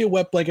not trying to be a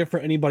wet blanket for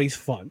anybody's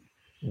fun.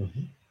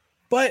 Mm-hmm.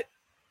 But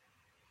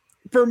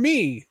for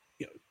me,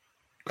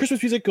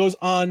 Christmas music goes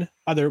on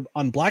either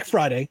on Black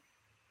Friday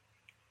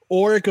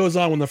or it goes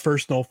on when the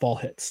first snowfall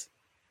hits.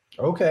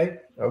 Okay.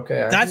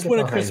 That's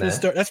when Christmas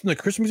starts. That's when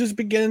the Christmas season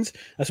begins.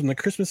 That's when the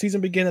Christmas season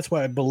begins. That's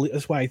why I believe.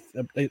 That's why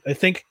I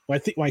think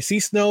when I see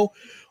snow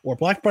or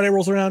Black Friday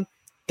rolls around,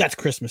 that's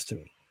Christmas to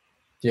me.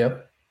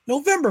 Yep.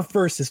 November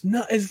 1st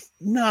is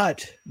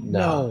not.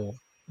 No.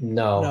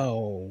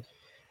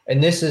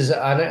 And this is,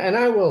 and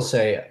I will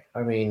say,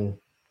 I mean,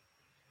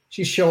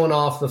 she's showing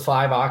off the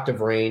 5-octave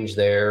range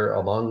there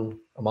among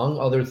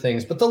other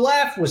things. But the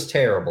laugh was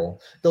terrible.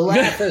 The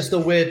laugh as the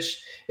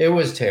witch, it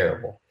was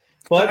terrible.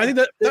 But I think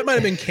that might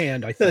have been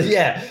canned. I think.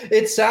 Yeah,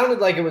 it sounded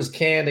like it was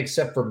canned,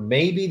 except for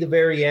maybe the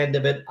very end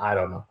of it. I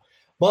don't know.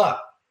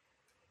 But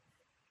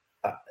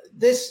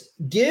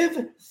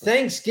give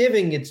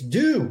Thanksgiving its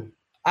due.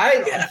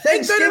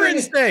 Thanksgiving,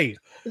 Veterans Day.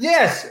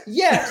 Yes.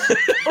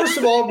 First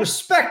of all,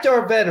 respect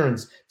our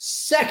veterans.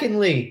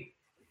 Secondly,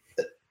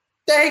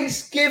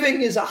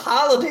 Thanksgiving is a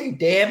holiday.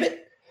 Damn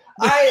it!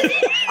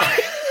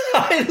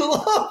 I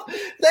love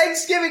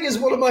Thanksgiving is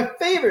one of my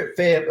favorite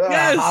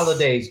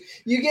holidays.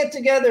 You get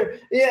together,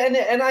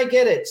 and I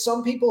get it.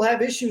 Some people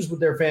have issues with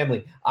their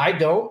family. I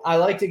don't. I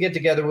like to get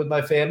together with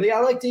my family. I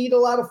like to eat a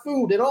lot of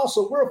food, and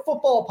also we're a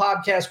football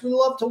podcast. We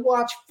love to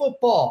watch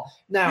football.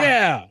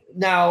 Now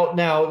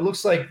it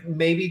looks like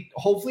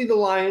hopefully the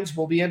Lions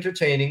will be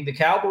entertaining. The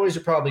Cowboys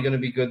are probably going to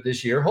be good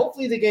this year.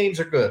 Hopefully the games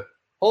are good.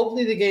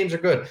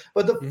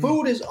 But the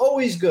food is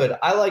always good.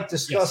 I like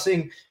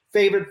discussing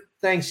favorite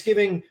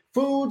Thanksgiving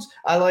foods.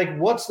 I like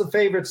what's the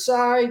favorite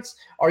sides.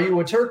 Are you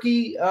a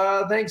turkey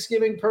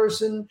Thanksgiving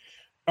person?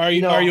 Are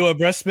you a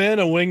breast man,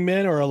 a wing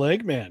man, or a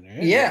leg man?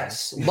 Yeah.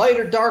 Yes, light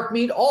or dark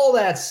meat, all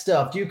that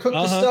stuff. Do you cook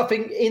the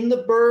stuffing in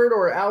the bird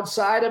or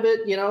outside of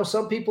it?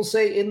 Some people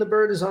say in the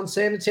bird is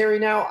unsanitary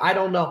now. I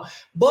don't know.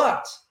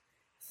 But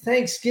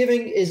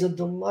Thanksgiving is a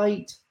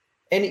delight.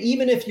 And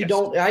even if you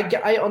don't,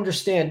 I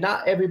understand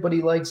not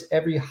everybody likes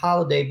every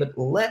holiday, but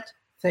let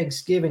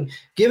Thanksgiving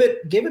give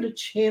it a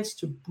chance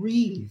to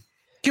breathe.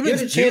 Give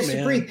it a chance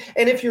to breathe.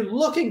 And if you're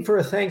looking for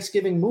a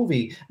Thanksgiving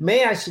movie,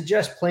 may I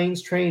suggest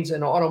Planes, Trains,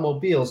 and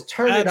Automobiles?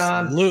 Turn it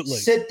on,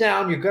 sit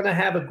down. You're going to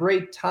have a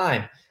great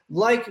time.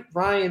 Like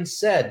Ryan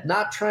said,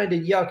 not trying to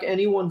yuck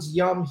anyone's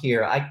yum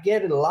here. I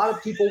get it. A lot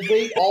of people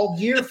wait all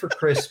year for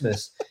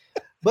Christmas,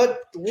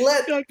 but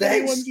let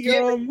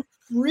Thanksgiving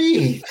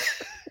breathe.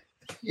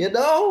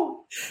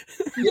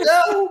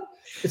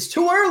 It's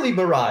too early,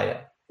 Mariah.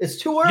 It's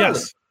too early.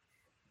 Yes.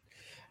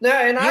 Now,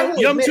 and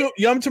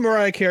yum to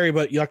Mariah Carey,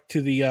 but yuck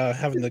to the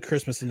having the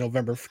Christmas in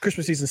November.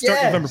 Christmas season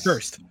start November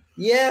 1st.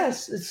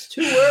 Yes, it's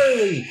too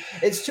early.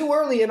 It's too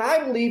early, and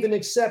I will even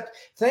accept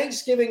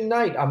Thanksgiving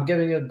night. I'm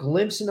getting a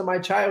glimpse into my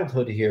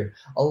childhood here.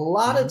 A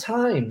lot of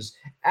times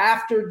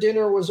after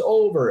dinner was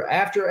over,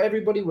 after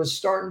everybody was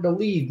starting to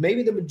leave,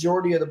 maybe the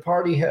majority of the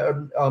party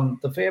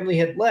the family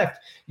had left.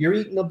 You're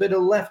eating a bit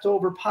of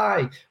leftover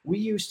pie. We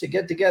used to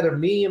get together,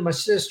 me and my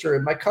sister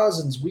and my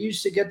cousins. We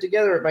used to get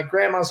together at my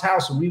grandma's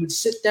house, and we would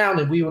sit down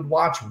and we would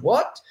watch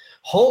what?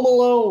 Home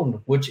Alone,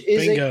 which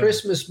is a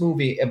Christmas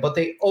movie, but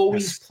they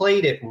always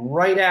played it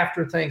right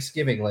after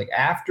Thanksgiving, like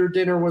after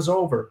dinner was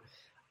over.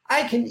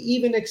 I can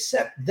even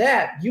accept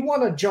that. You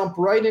want to jump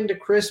right into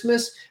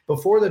Christmas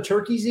before the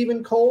turkey's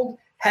even cold?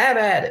 Have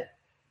at it.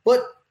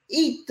 But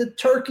eat the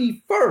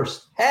turkey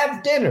first.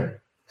 Have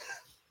dinner.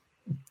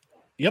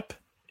 Yep.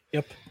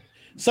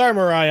 Sorry,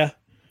 Mariah.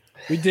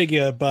 We dig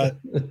you, but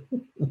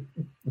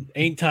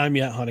ain't time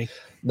yet, honey.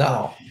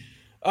 No.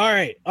 All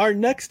right, our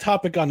next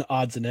topic on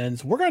Odds and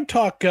Ends, we're going to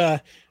talk.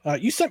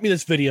 You sent me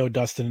this video,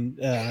 Dustin.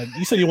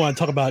 You said you want to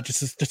talk about it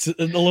just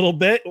a little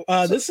bit.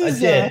 This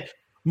is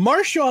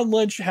Marshawn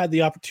Lynch had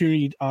the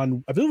opportunity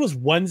on, I believe it was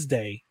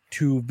Wednesday,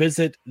 to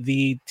visit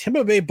the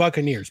Tampa Bay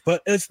Buccaneers,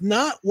 but it's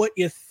not what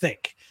you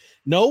think.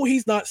 No,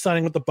 he's not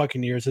signing with the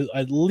Buccaneers.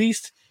 At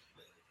least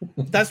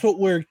that's what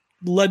we're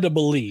led to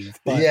believe.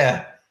 But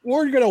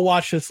we're going to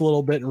watch this a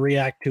little bit and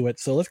react to it.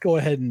 So let's go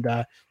ahead and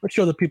let's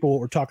show the people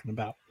what we're talking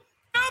about.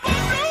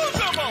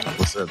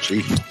 What's up,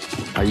 Chief?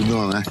 How you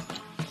doing, man?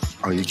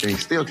 Oh, you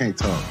still can't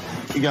talk.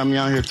 You got me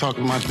out here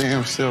talking to my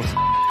damn self.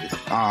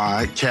 All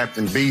right,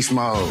 Captain Beast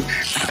Mode.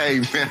 Hey,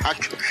 man,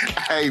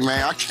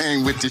 I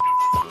came with this.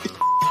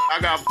 I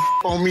got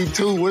on me,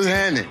 too. What's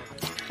happening?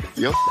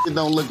 Your it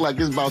don't look like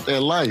it's about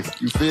that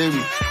life. You feel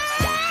me?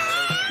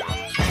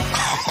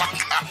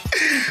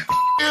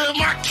 Yeah,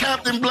 my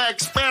Captain Black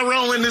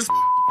Sparrow in this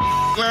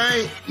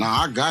man.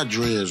 Nah, I got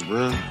dreads,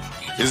 bro.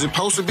 Is it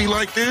supposed to be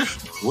like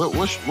this?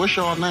 What's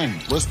y'all name?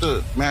 What's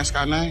the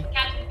mascot name?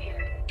 Captain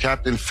Fear.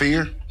 Captain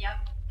Fear?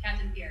 Yep,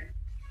 Captain Fear.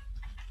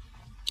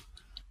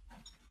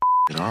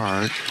 All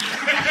right.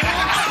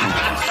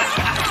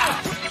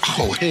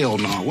 Oh, hell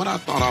no. What I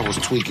thought I was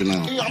tweaking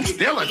on. Yeah, I'm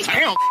still a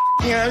town.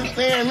 You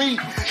understand me?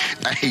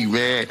 Hey,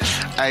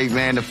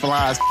 man, the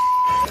fly's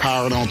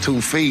powered on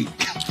 2 feet.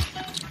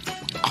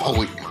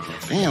 Oh,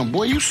 damn,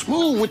 boy, you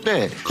smooth with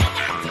that.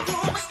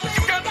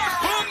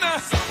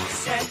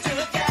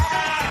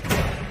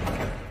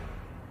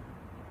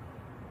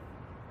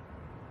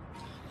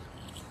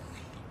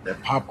 That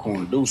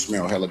popcorn do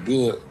smell hella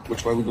good.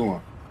 Which way we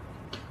going?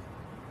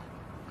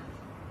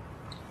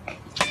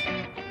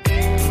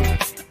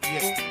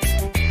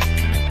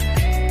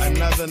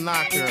 Another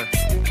knocker.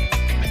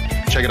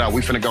 Check it out.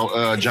 We finna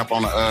go jump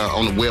on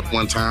the whip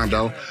one time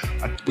though.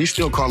 We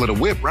still call it a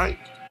whip, right?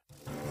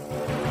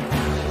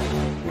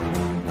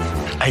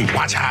 Hey,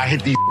 watch how I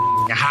hit these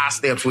high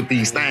steps with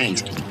these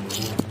things.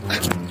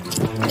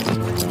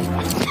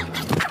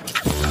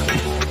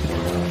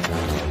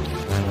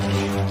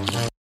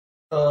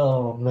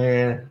 Oh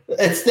man,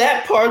 it's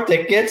that part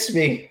that gets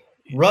me.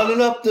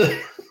 Running up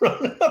the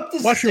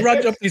Watch stairs. you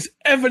run up these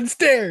Evan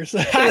stairs,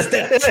 high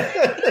steps.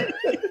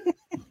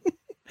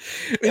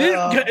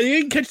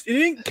 It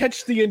didn't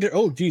catch the end.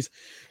 Oh, geez.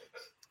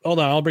 Hold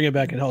on, I'll bring it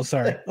back in. Oh,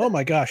 sorry. Oh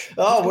my gosh.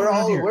 Oh, we're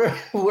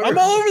I'm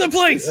all over the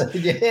place.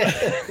 Yeah.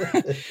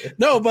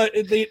 No, but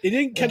it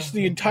didn't catch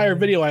the entire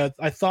video.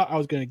 I thought I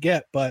was going to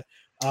get, but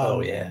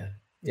yeah.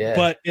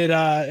 But it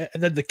and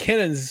then the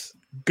cannons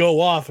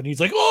go off, and he's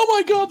like, "Oh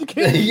my god, the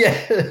kid!"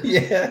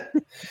 yeah.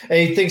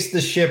 And he thinks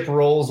the ship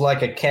rolls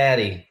like a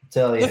caddy.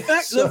 Tell you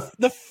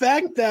the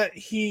fact that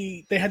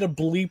they had to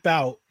bleep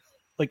out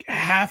like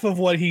half of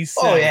what he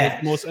said was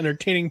the most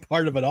entertaining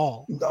part of it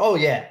all. Oh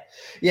yeah.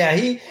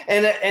 He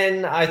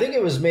and I think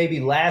it was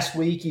maybe last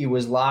week he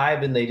was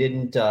live and they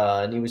didn't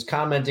and he was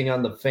commenting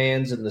on the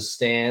fans in the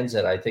stands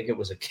at I think it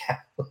was a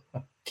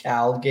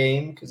Cal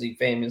game because he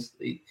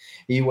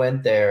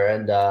went there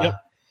and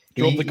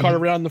drove the car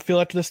around the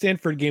field after the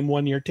Stanford game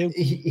 1 year too.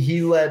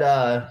 He let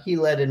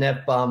an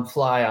F-bomb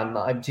fly on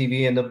live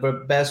TV, and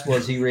the best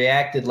was he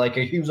reacted like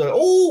he was like,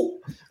 oh,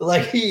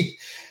 like he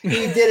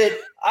did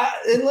it.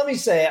 And let me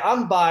say,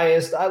 I'm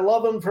biased. I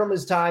love him from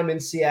his time in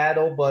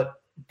Seattle, but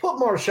put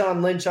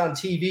Marshawn Lynch on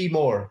TV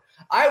more.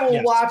 I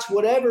will watch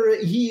whatever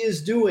he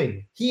is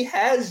doing. He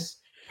has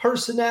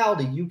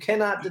personality. You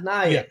cannot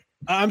deny it.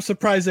 I'm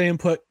surprised he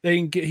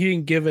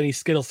didn't give any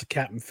Skittles to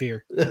Captain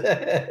Fear.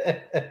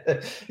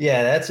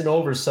 Yeah, that's an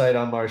oversight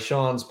on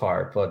Marshawn's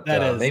part, but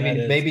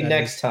maybe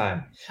next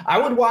time. I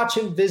would watch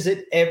him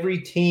visit every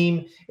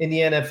team in the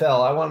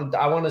NFL.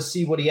 I want to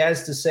see what he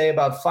has to say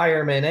about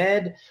Fireman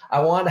Ed. I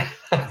want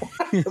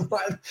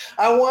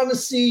to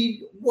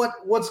see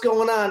what's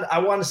going on. I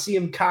want to see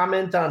him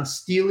comment on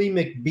Steely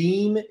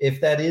McBeam,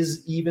 if that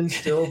is even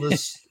still the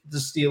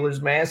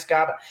Steelers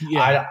mascot.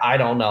 Yeah. I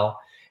don't know.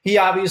 He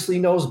obviously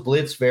knows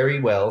blitz very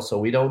well, so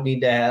we don't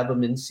need to have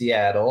him in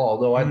Seattle,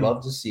 although I'd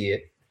love to see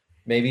it.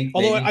 Maybe.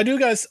 I do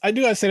guys say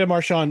to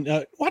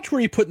Marshawn, watch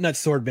where you put in that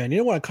sword band. You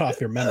don't want to cut off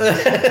your memory.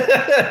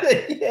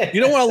 You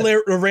don't want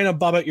to Lorena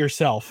Bobbitt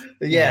yourself.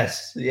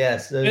 Yes.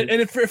 And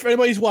if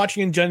anybody's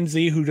watching in Gen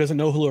Z who doesn't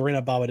know who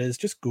Lorena Bobbitt is,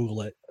 just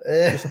Google it.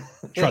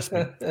 Trust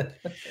me.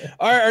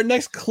 All right, our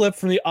next clip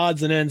from the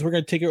odds and ends, we're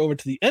going to take it over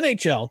to the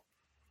NHL.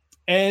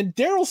 And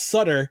Daryl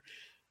Sutter,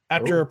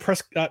 after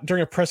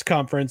during a press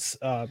conference,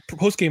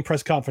 post-game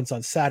press conference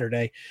on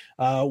Saturday,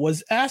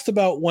 was asked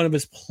about one of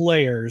his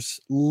players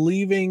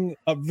leaving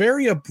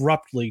very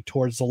abruptly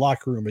towards the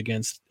locker room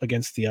against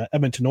the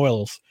Edmonton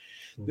Oilers.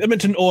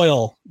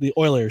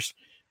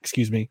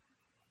 Excuse me.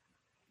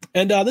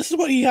 And this is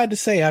what he had to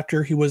say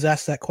after he was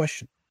asked that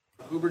question.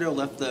 Huberdeau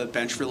left the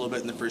bench for a little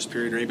bit in the first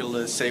period. Are you able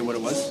to say what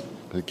it was?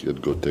 I think he had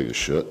to go take a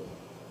shit.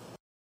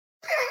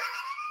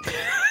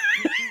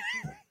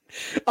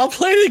 I'll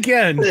play it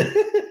again.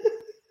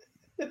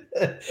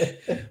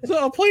 So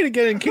I'll play it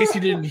again in case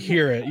you didn't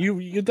hear it.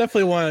 You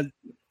definitely want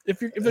if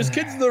there's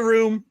kids in the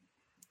room,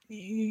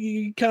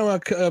 you kind of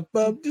want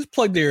to just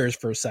plug the ears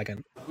for a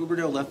second.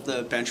 Huberdeau left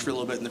the bench for a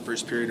little bit in the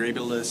first period. Are you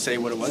able to say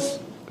what it was?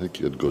 I think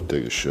he had to go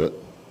take a shit.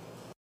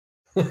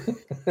 Well,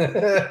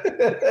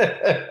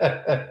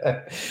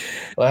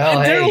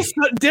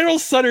 Daryl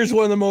Sutter's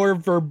one of the more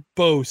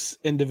verbose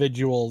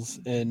individuals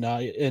in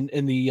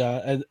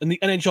the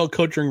NHL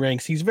coaching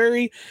ranks. He's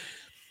very.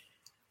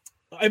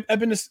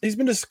 He's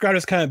been described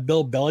as kind of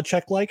Bill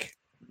Belichick like.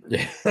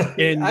 Yeah,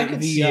 I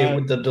can see it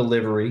with the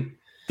delivery,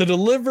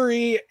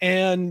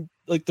 and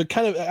like the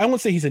kind of, I won't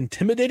say he's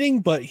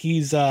intimidating, but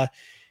he's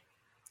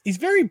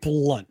very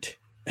blunt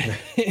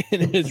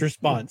in his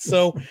response.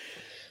 So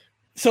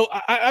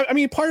I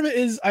mean, part of it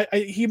is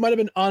he might have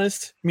been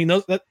honest. I mean,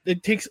 that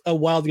it takes a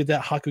while to get that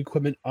hockey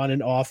equipment on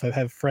and off. I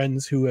have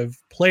friends who have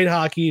played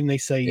hockey, and they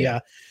say,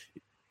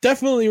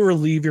 definitely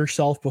relieve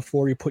yourself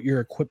before you put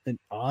your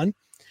equipment on.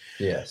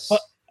 Yes,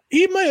 but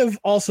he might have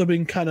also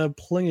been kind of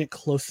playing it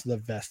close to the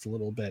vest a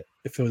little bit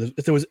if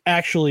it was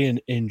actually an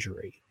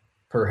injury.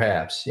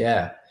 Perhaps.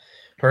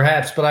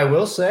 But I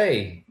will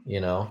say,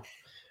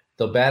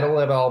 the Battle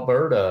of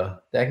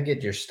Alberta, that can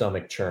get your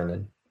stomach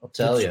churning. I'll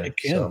tell you.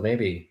 So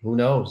maybe, who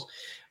knows?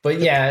 But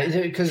yeah,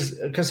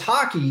 because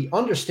hockey,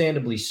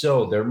 understandably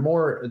so, they're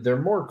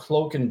more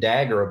cloak and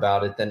dagger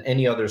about it than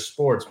any other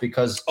sports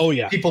because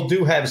people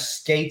do have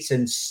skates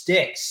and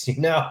sticks,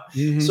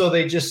 Mm-hmm. So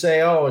they just say,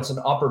 oh, it's an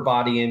upper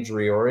body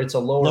injury or it's a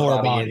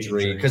lower body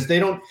injury because they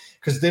don't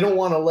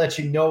want to let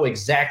you know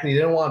exactly. They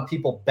don't want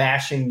people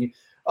bashing you.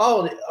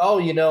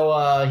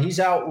 He's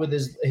out with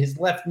his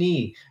left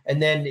knee, and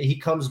then he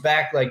comes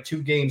back like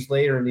 2 games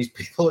later, and these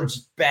people are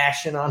just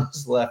bashing on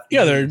his left.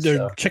 Yeah,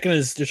 they're checking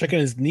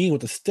his knee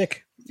with a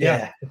stick.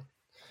 Yeah.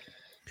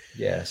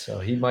 So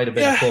he might have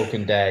been a cloak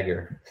and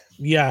dagger.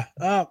 Yeah,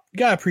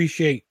 gotta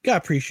appreciate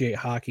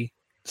hockey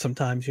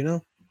sometimes,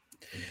 All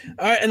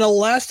right, and the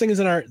last thing is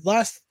in our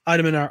last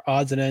item in our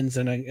odds and ends,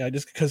 and I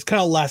just because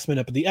kind of last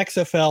minute, but the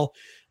XFL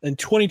in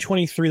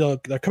 2023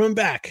 they're coming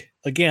back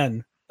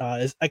again.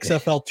 Is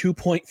XFL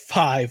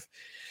 2.5,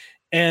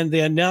 and they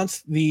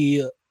announced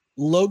the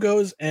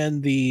logos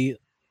and the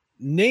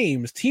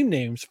team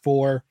names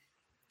for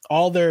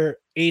all their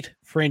 8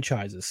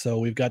 franchises. So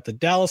we've got the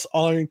Dallas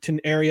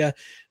Arlington area.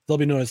 They'll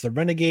be known as the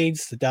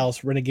Renegades. The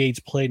Dallas Renegades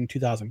played in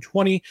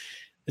 2020.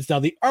 It's now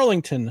the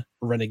Arlington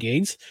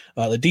Renegades.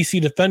 The DC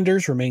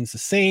Defenders remains the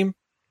same.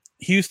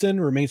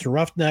 Houston remains the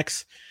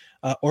Roughnecks.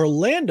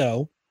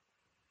 Orlando,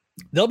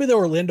 they'll be the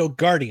Orlando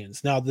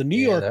Guardians. Now the New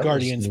York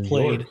Guardians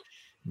played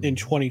in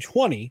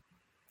 2020,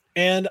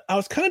 And I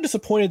was kind of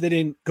disappointed they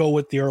didn't go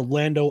with the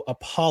Orlando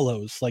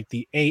Apollos, like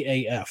the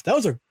AAF. That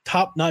was a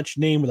top-notch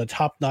name with a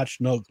top-notch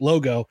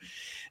logo.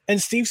 And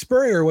Steve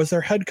Spurrier was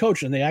their head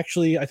coach. And they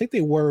actually, I think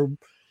they went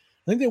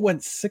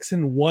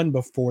 6-1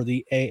 before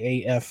the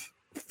AAF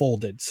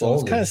folded. So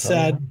it's kind of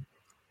sad.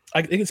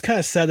 I think it's kind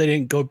of sad they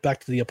didn't go back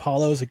to the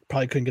Apollos. They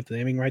probably couldn't get the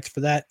naming rights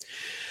for that.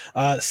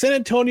 San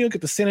Antonio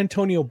get the San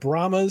Antonio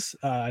Brahmas.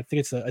 I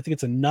think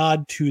it's a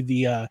nod to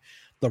the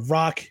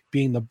Rock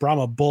being the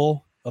Brahma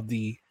Bull of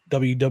the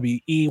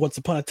WWE once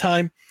upon a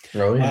time.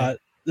 Oh, yeah.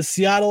 The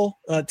Seattle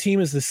team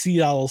is the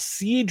Seattle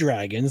Sea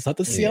Dragons, not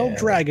the Seattle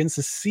Dragons,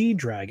 the Sea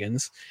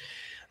Dragons.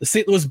 The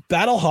St. Louis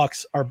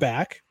Battlehawks are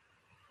back.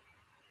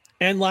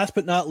 And last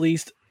but not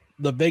least,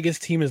 the Vegas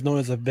team is known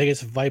as the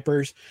Vegas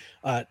Vipers.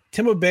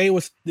 Tampa Bay they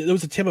were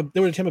the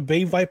Tampa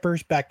Bay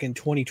Vipers back in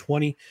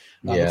 2020.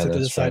 Looks like they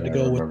decided to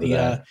go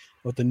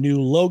with the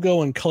new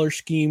logo and color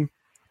scheme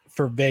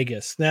for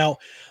Vegas. Now,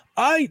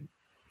 I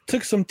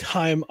took some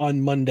time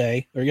on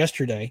Monday or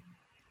yesterday,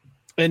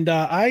 and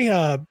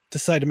I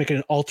decided to make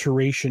an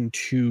alteration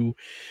to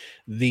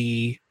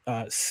the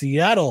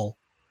Seattle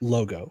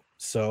logo.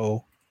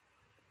 So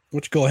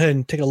let's go ahead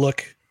and take a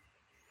look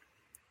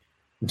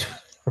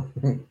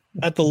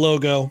at the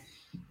logo.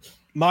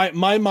 My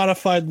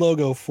modified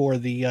logo for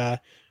the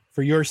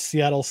for your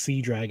Seattle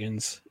Sea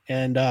Dragons.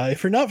 And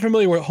if you're not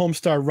familiar with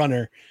Homestar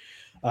Runner,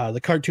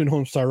 the cartoon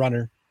Homestar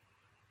Runner,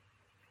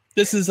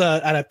 this is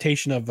an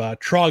adaptation of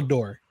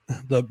Trogdor,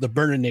 the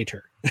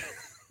Burninator.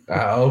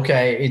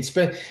 Okay,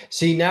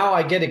 now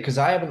I get it, because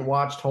I haven't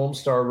watched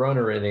Homestar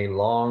Runner in a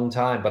long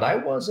time, but I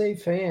was a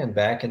fan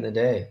back in the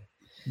day.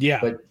 Yeah,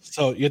 but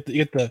so you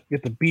get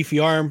the beefy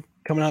arm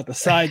coming out the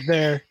side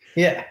there.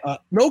 Yeah,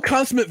 no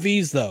consummate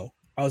V's though.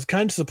 I was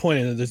kind of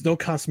disappointed that there's no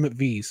consummate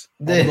V's.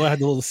 Although I had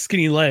the little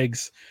skinny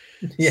legs.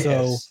 Yes.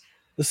 So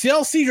the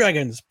Seattle Sea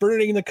Dragons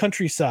burning the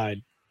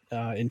countryside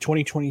in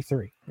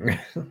 2023.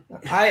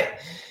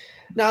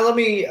 Now let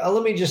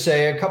me just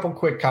say a couple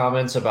quick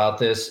comments about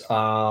this.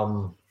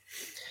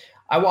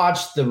 I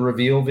watched the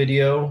reveal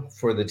video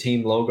for the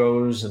team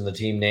logos and the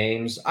team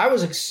names. I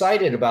was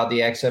excited about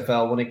the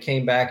XFL when it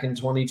came back in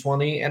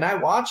 2020, and I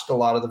watched a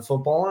lot of the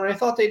football, and I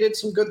thought they did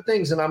some good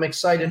things, and I'm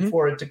excited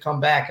for it to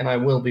come back, and I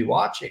will be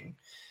watching.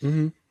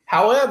 Mm-hmm.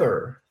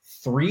 However,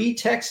 3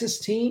 Texas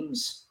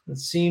teams, it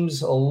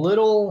seems a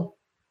little,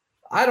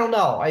 I don't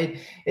know.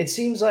 It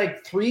seems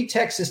like 3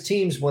 Texas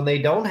teams, when they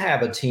don't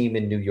have a team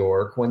in New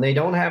York, when they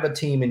don't have a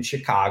team in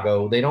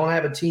Chicago, they don't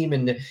have a team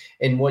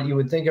in what you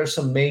would think are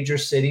some major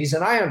cities.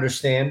 And I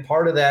understand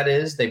part of that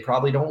is they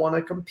probably don't want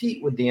to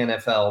compete with the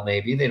NFL.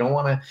 Maybe they don't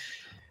want to,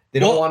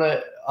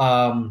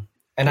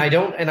 and I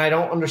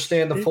don't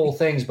understand the full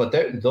things, but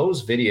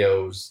those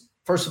videos,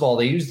 first of all,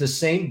 they use the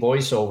same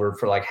voiceover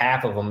for like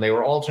half of them. They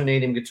were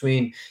alternating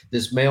between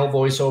this male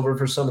voiceover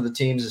for some of the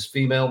teams, this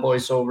female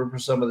voiceover for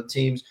some of the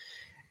teams.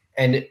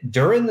 And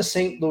during the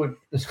St. Louis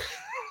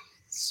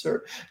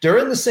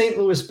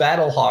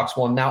Battlehawks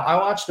one, now I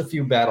watched a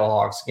few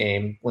Battlehawks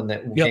games when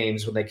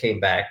they came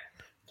back.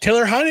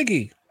 Taylor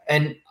Heineke.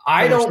 And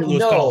I don't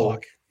know.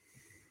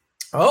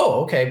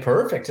 Oh, okay,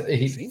 perfect.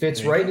 He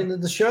fits right into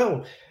the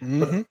show.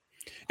 Mm-hmm.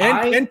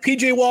 And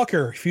PJ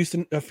Walker,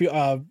 Houston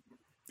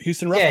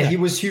Roughnecks. Yeah, he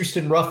was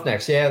Houston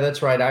Roughnecks. Yeah,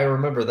 that's right. I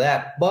remember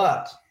that.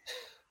 But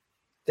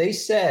they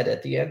said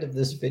at the end of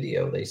this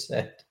video, they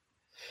said,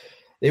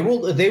 They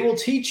will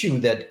teach you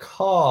that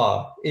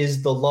Caw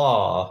is the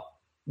law.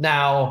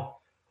 Now,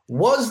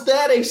 was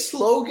that a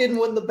slogan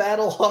when the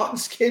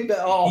Battlehawks came back?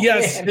 Oh,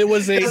 yes, man. it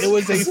was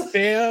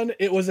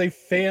a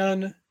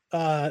fan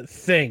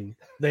thing.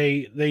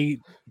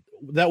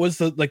 That was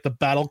the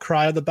battle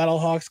cry of the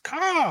Battlehawks.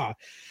 Caw.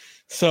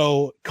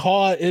 So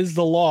Caw is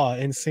the law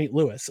in St.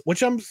 Louis,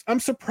 which I'm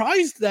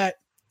surprised that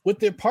with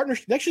their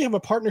partnership, they actually have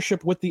a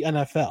partnership with the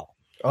NFL.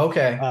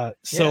 Okay.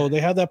 They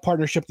have that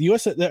partnership.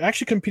 They're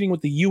actually competing with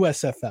the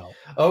USFL.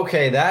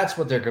 Okay, that's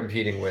what they're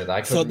competing with.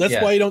 So that's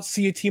why you don't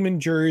see a team in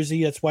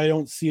Jersey. That's why I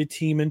don't see a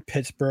team in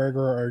Pittsburgh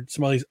or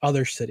some of these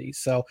other cities.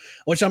 So,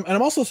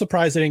 I'm also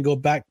surprised they didn't go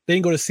back. They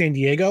didn't go to San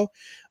Diego.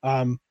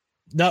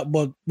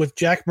 With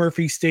Jack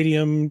Murphy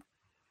Stadium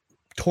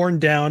torn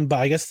down, but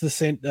I guess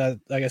San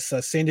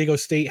Diego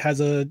State has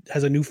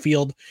a new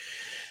field.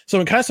 So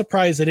I'm kind of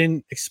surprised they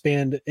didn't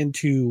expand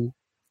into.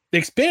 They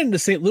expanded to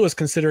St. Louis,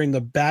 considering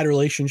the bad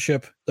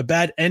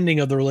ending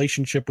of the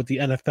relationship with the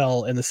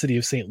NFL and the city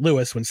of St.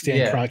 Louis when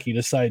Stan Kroenke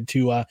decided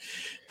to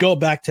go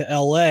back to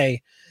LA.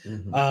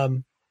 Mm-hmm.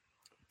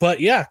 But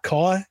yeah,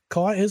 Caw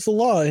is the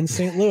law in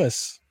St.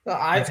 Louis.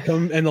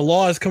 And the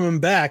law is coming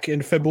back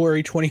in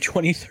February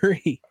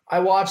 2023. I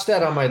watched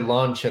that on my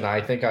lunch, and I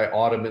think I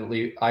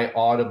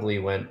audibly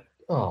went,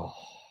 "Oh."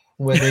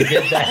 When they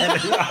did that,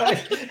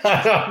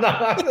 I don't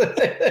know.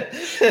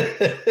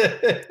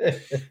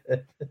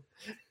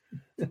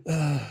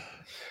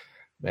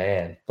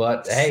 Man,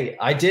 but hey,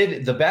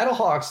 the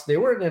Battlehawks, they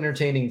were an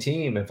entertaining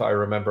team, if I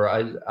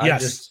remember.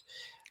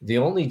 The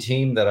only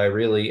team that I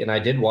really, and I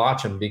did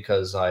watch them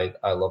because I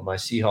love my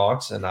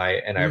Seahawks and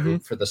I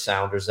root for the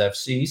Sounders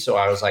FC. So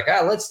I was like,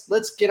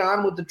 let's get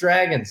on with the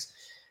Dragons.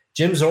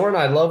 Jim Zorn,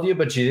 I love you,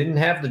 but you didn't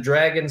have the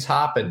Dragons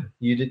hopping.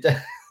 You did.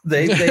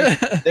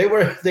 They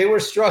were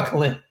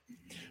struggling.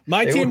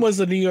 My team was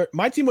the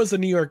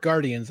New York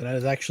Guardians, and I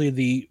was actually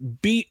the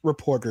beat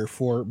reporter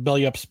for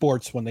Belly Up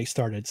Sports when they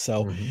started.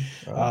 So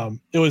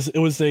it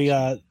was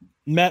a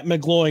Matt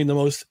McGloin, the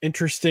most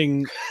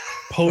interesting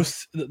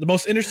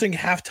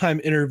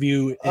halftime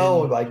interview.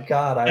 Oh my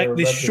God!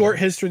 The short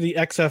history of the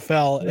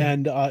XFL.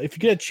 And if you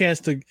get a chance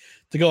to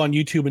go on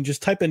YouTube and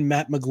just type in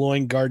Matt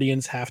McGloin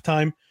Guardians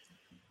halftime,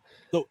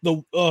 it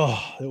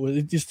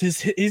was just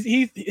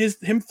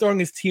him throwing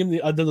his team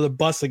under the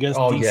bus against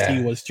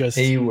DC was just,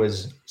 he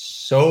was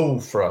so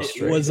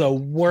frustrated. It was a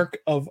work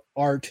of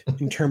art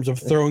in terms of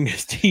throwing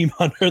his team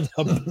under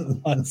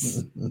the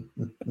bus.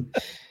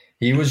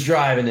 He was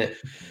driving it.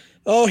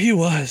 Oh, he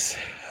was.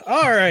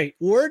 All right,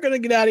 we're gonna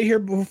get out of here.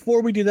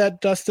 Before we do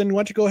that, Dustin, why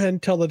don't you go ahead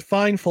and tell the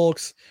fine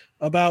folks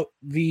about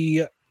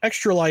the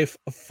Extra Life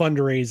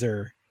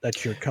fundraiser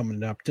that you're coming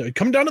down to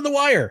the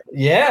wire.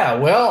 Yeah,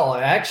 well,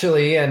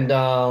 actually, and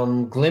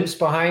glimpse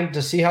behind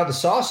to see how the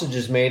sausage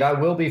is made. I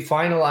will be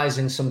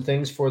finalizing some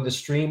things for the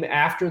stream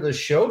after the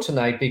show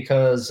tonight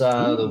because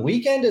the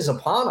weekend is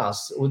upon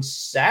us. It's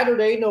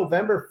Saturday,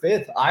 November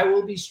 5th. I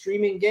will be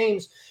streaming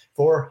games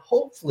for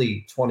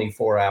hopefully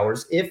 24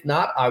 hours. If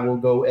not, I will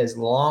go as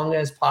long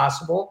as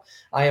possible.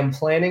 I am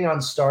planning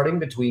on starting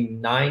between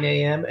 9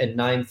 a.m. and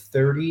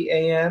 9:30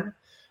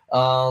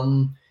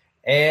 a.m.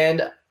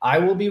 And I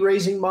will be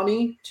raising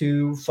money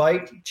to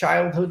fight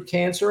childhood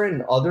cancer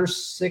and other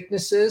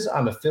sicknesses.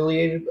 I'm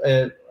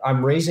affiliated.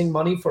 I'm raising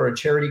money for a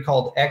charity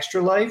called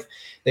Extra Life.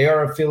 They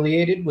are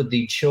affiliated with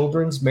the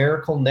Children's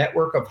Miracle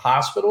Network of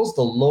Hospitals.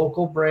 The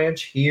local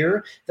branch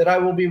here that I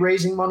will be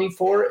raising money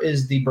for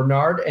is the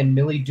Bernard and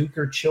Millie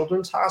Duker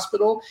Children's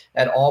Hospital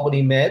at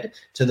Albany Med.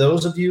 To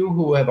those of you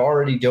who have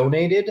already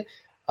donated,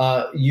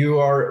 you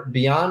are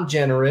beyond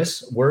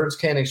generous. Words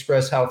can't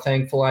express how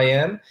thankful I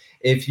am.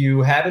 If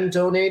you haven't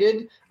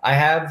donated, I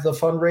have the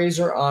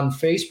fundraiser on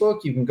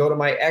Facebook. You can go to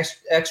my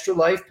Extra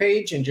Life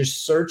page and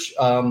just search.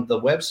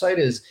 The website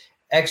is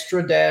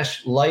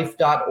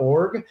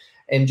extra-life.org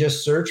and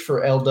just search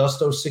for El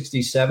Dusto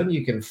 67.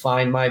 You can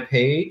find my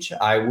page.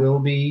 I will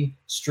be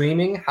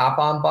streaming. Hop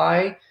on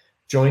by.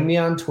 Join me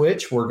on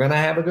Twitch. We're going to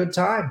have a good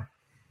time.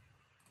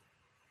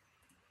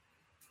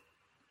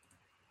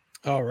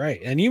 All right.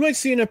 And you might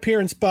see an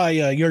appearance by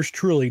yours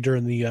truly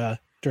during the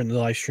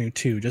live stream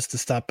too, just to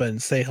stop and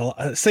say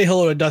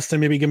hello to Dustin,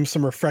 maybe give him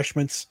some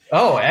refreshments.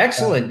 Oh,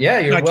 excellent. Yeah,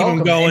 you're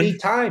welcome.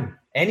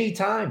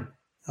 Anytime.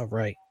 All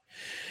right.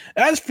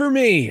 As for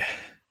me,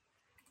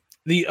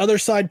 the other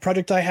side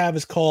project I have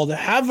is called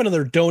Have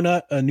Another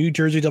Donut. A New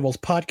Jersey Devils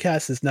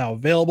podcast is now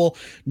available.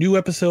 New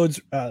episodes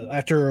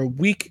after a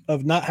week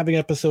of not having an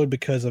episode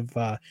because of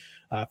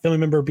family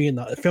member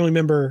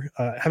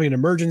having an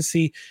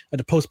emergency. I had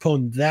to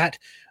postpone that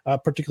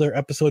particular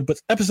episode. But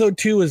episode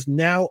 2 is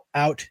now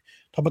out.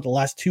 Talk about the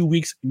last 2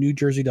 weeks New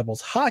Jersey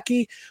Devils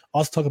hockey.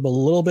 Also talk about a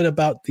little bit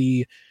about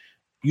the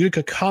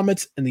Utica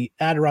Comets and the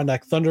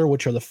Adirondack Thunder,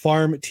 which are the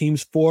farm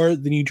teams for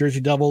the New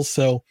Jersey Devils.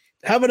 So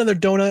Have Another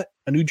Donut,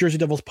 a New Jersey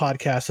Devils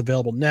podcast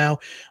available now.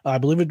 I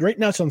believe it right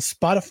now it's on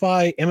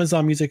Spotify,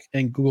 Amazon Music,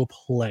 and Google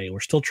Play. I'm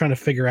still trying to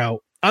figure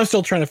out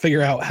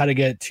how to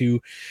get it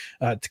to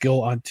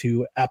go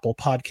onto Apple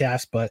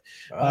Podcasts. But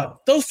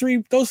those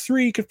three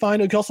you can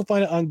find. You can also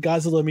find it on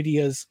Godzilla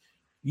Media's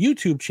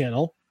YouTube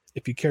channel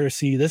if you care to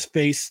see this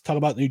face talk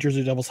about New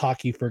Jersey Devils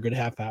hockey for a good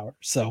half hour.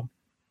 So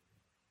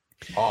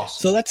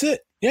awesome. So that's it.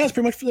 Yeah, it's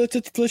pretty much for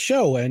the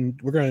show, and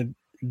we're gonna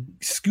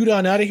scoot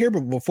on out of here.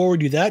 But before we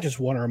do that,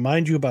 just want to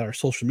remind you about our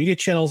social media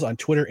channels on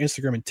Twitter,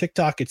 Instagram, and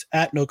TikTok. It's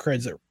at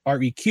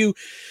NoCredsREQ.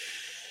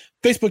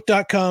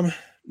 Facebook.com,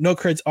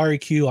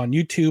 NoCredsREQ on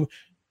YouTube.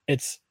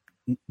 It's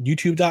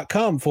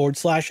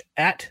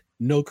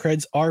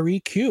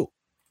youtube.com/@NoCredsREQ.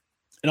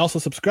 And also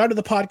subscribe to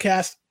the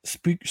podcast.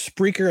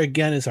 Spreaker,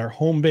 again, is our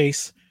home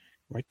base.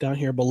 Right down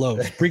here below.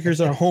 Spreaker's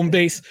our home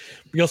base.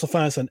 You can also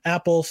find us on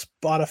Apple,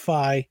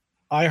 Spotify,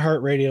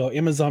 iHeartRadio,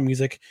 Amazon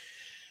Music,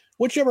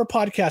 whichever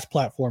podcast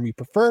platform you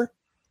prefer.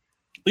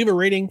 Leave a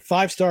rating.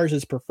 5 stars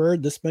is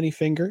preferred. This many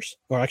fingers,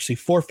 or actually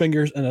 4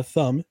 fingers and a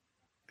thumb.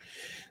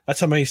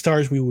 That's how many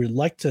stars we would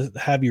like to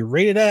have you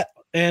rated at.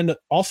 And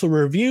also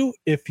review.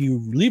 If you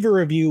leave a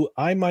review,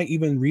 I might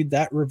even read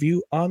that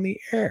review on the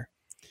air.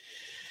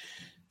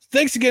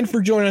 Thanks again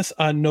for joining us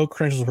on No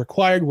Credentials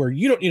Required, where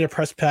you don't need a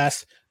press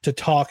pass to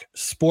talk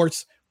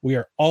sports. We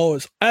are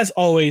always, as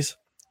always,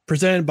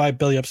 presented by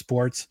Belly Up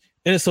Sports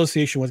in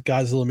association with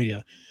Godzilla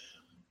Media.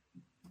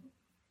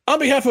 On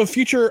behalf of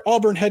future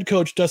Auburn head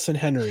coach Dustin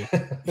Henry,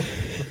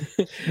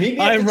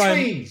 I'm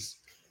Ryan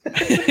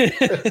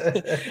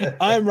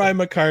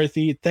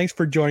McCarthy. Thanks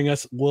for joining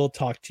us. We'll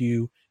talk to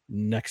you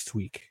next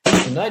week.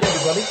 Good night,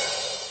 everybody.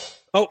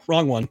 Oh,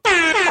 wrong one.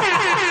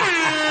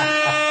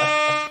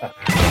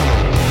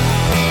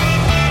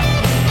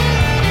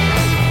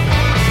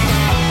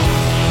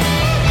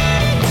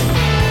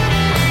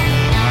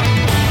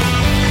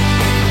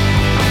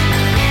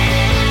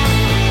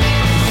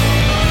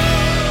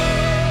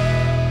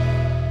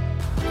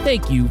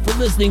 Thank you for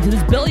listening to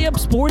this Belly Up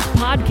Sports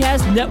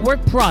Podcast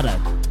Network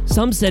product.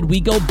 Some said we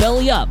go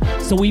belly up,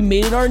 so we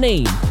made it our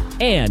name,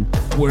 and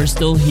we're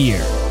still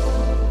here.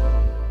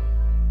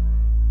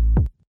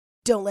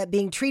 Don't let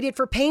being treated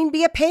for pain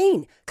be a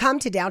pain. Come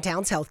to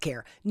Downtown's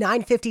Healthcare,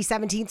 950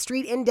 17th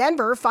Street in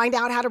Denver. Find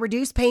out how to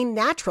reduce pain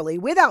naturally,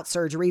 without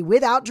surgery,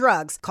 without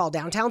drugs. Call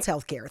Downtown's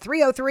Healthcare,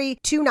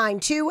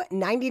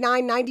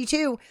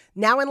 303-292-9992,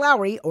 now in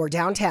Lowry or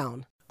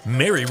downtown.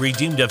 Mary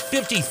redeemed a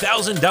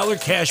 $50,000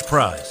 cash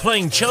prize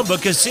playing Chumba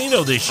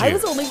Casino this year. I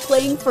was only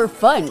playing for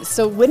fun,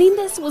 so winning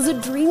this was a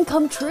dream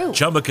come true.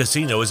 Chumba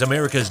Casino is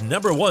America's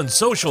 #1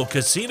 social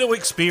casino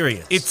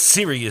experience. It's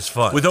serious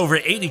fun. With over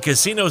 80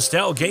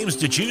 casino-style games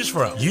to choose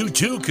from, you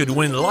too could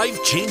win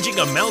life-changing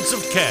amounts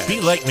of cash.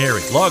 Be like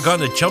Mary. Log on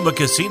to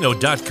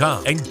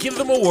ChumbaCasino.com and give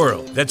them a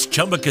whirl. That's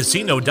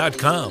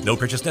ChumbaCasino.com. No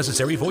purchase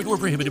necessary. Void where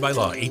prohibited by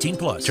law.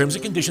 18+. Terms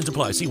and conditions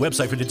apply. See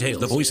website for details.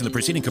 The voice in the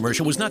preceding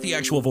commercial was not the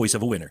actual voice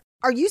of a winner.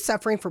 Are you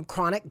suffering from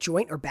chronic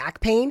joint or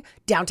back pain?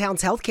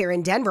 Downtown's Healthcare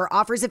in Denver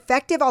offers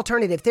effective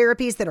alternative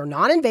therapies that are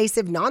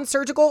non-invasive,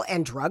 non-surgical,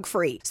 and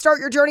drug-free. Start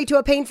your journey to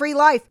a pain-free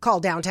life.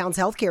 Call Downtown's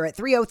Healthcare at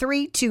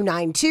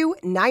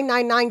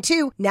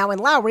 303-292-9992, now in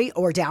Lowry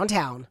or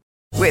downtown.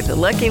 With the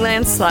Lucky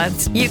Land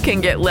Slots, you can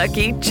get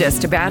lucky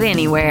just about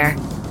anywhere.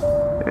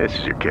 This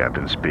is your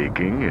captain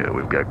speaking.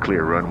 We've got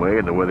clear runway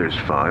and the weather's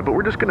fine, but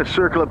we're just going to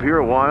circle up here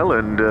a while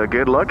and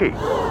get lucky.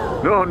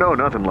 No,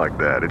 nothing like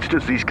that. It's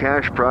just these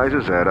cash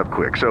prizes add up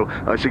quick. So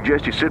I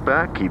suggest you sit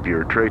back, keep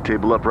your tray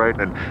table upright,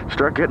 and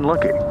start getting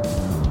lucky.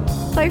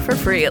 Play for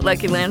free at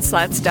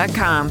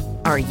LuckyLandSlots.com.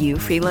 Are you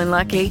feeling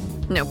lucky?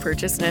 No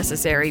purchase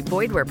necessary.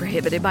 Void where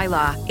prohibited by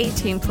law.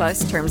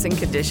 18+ terms and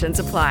conditions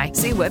apply.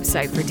 See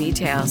website for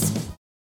details.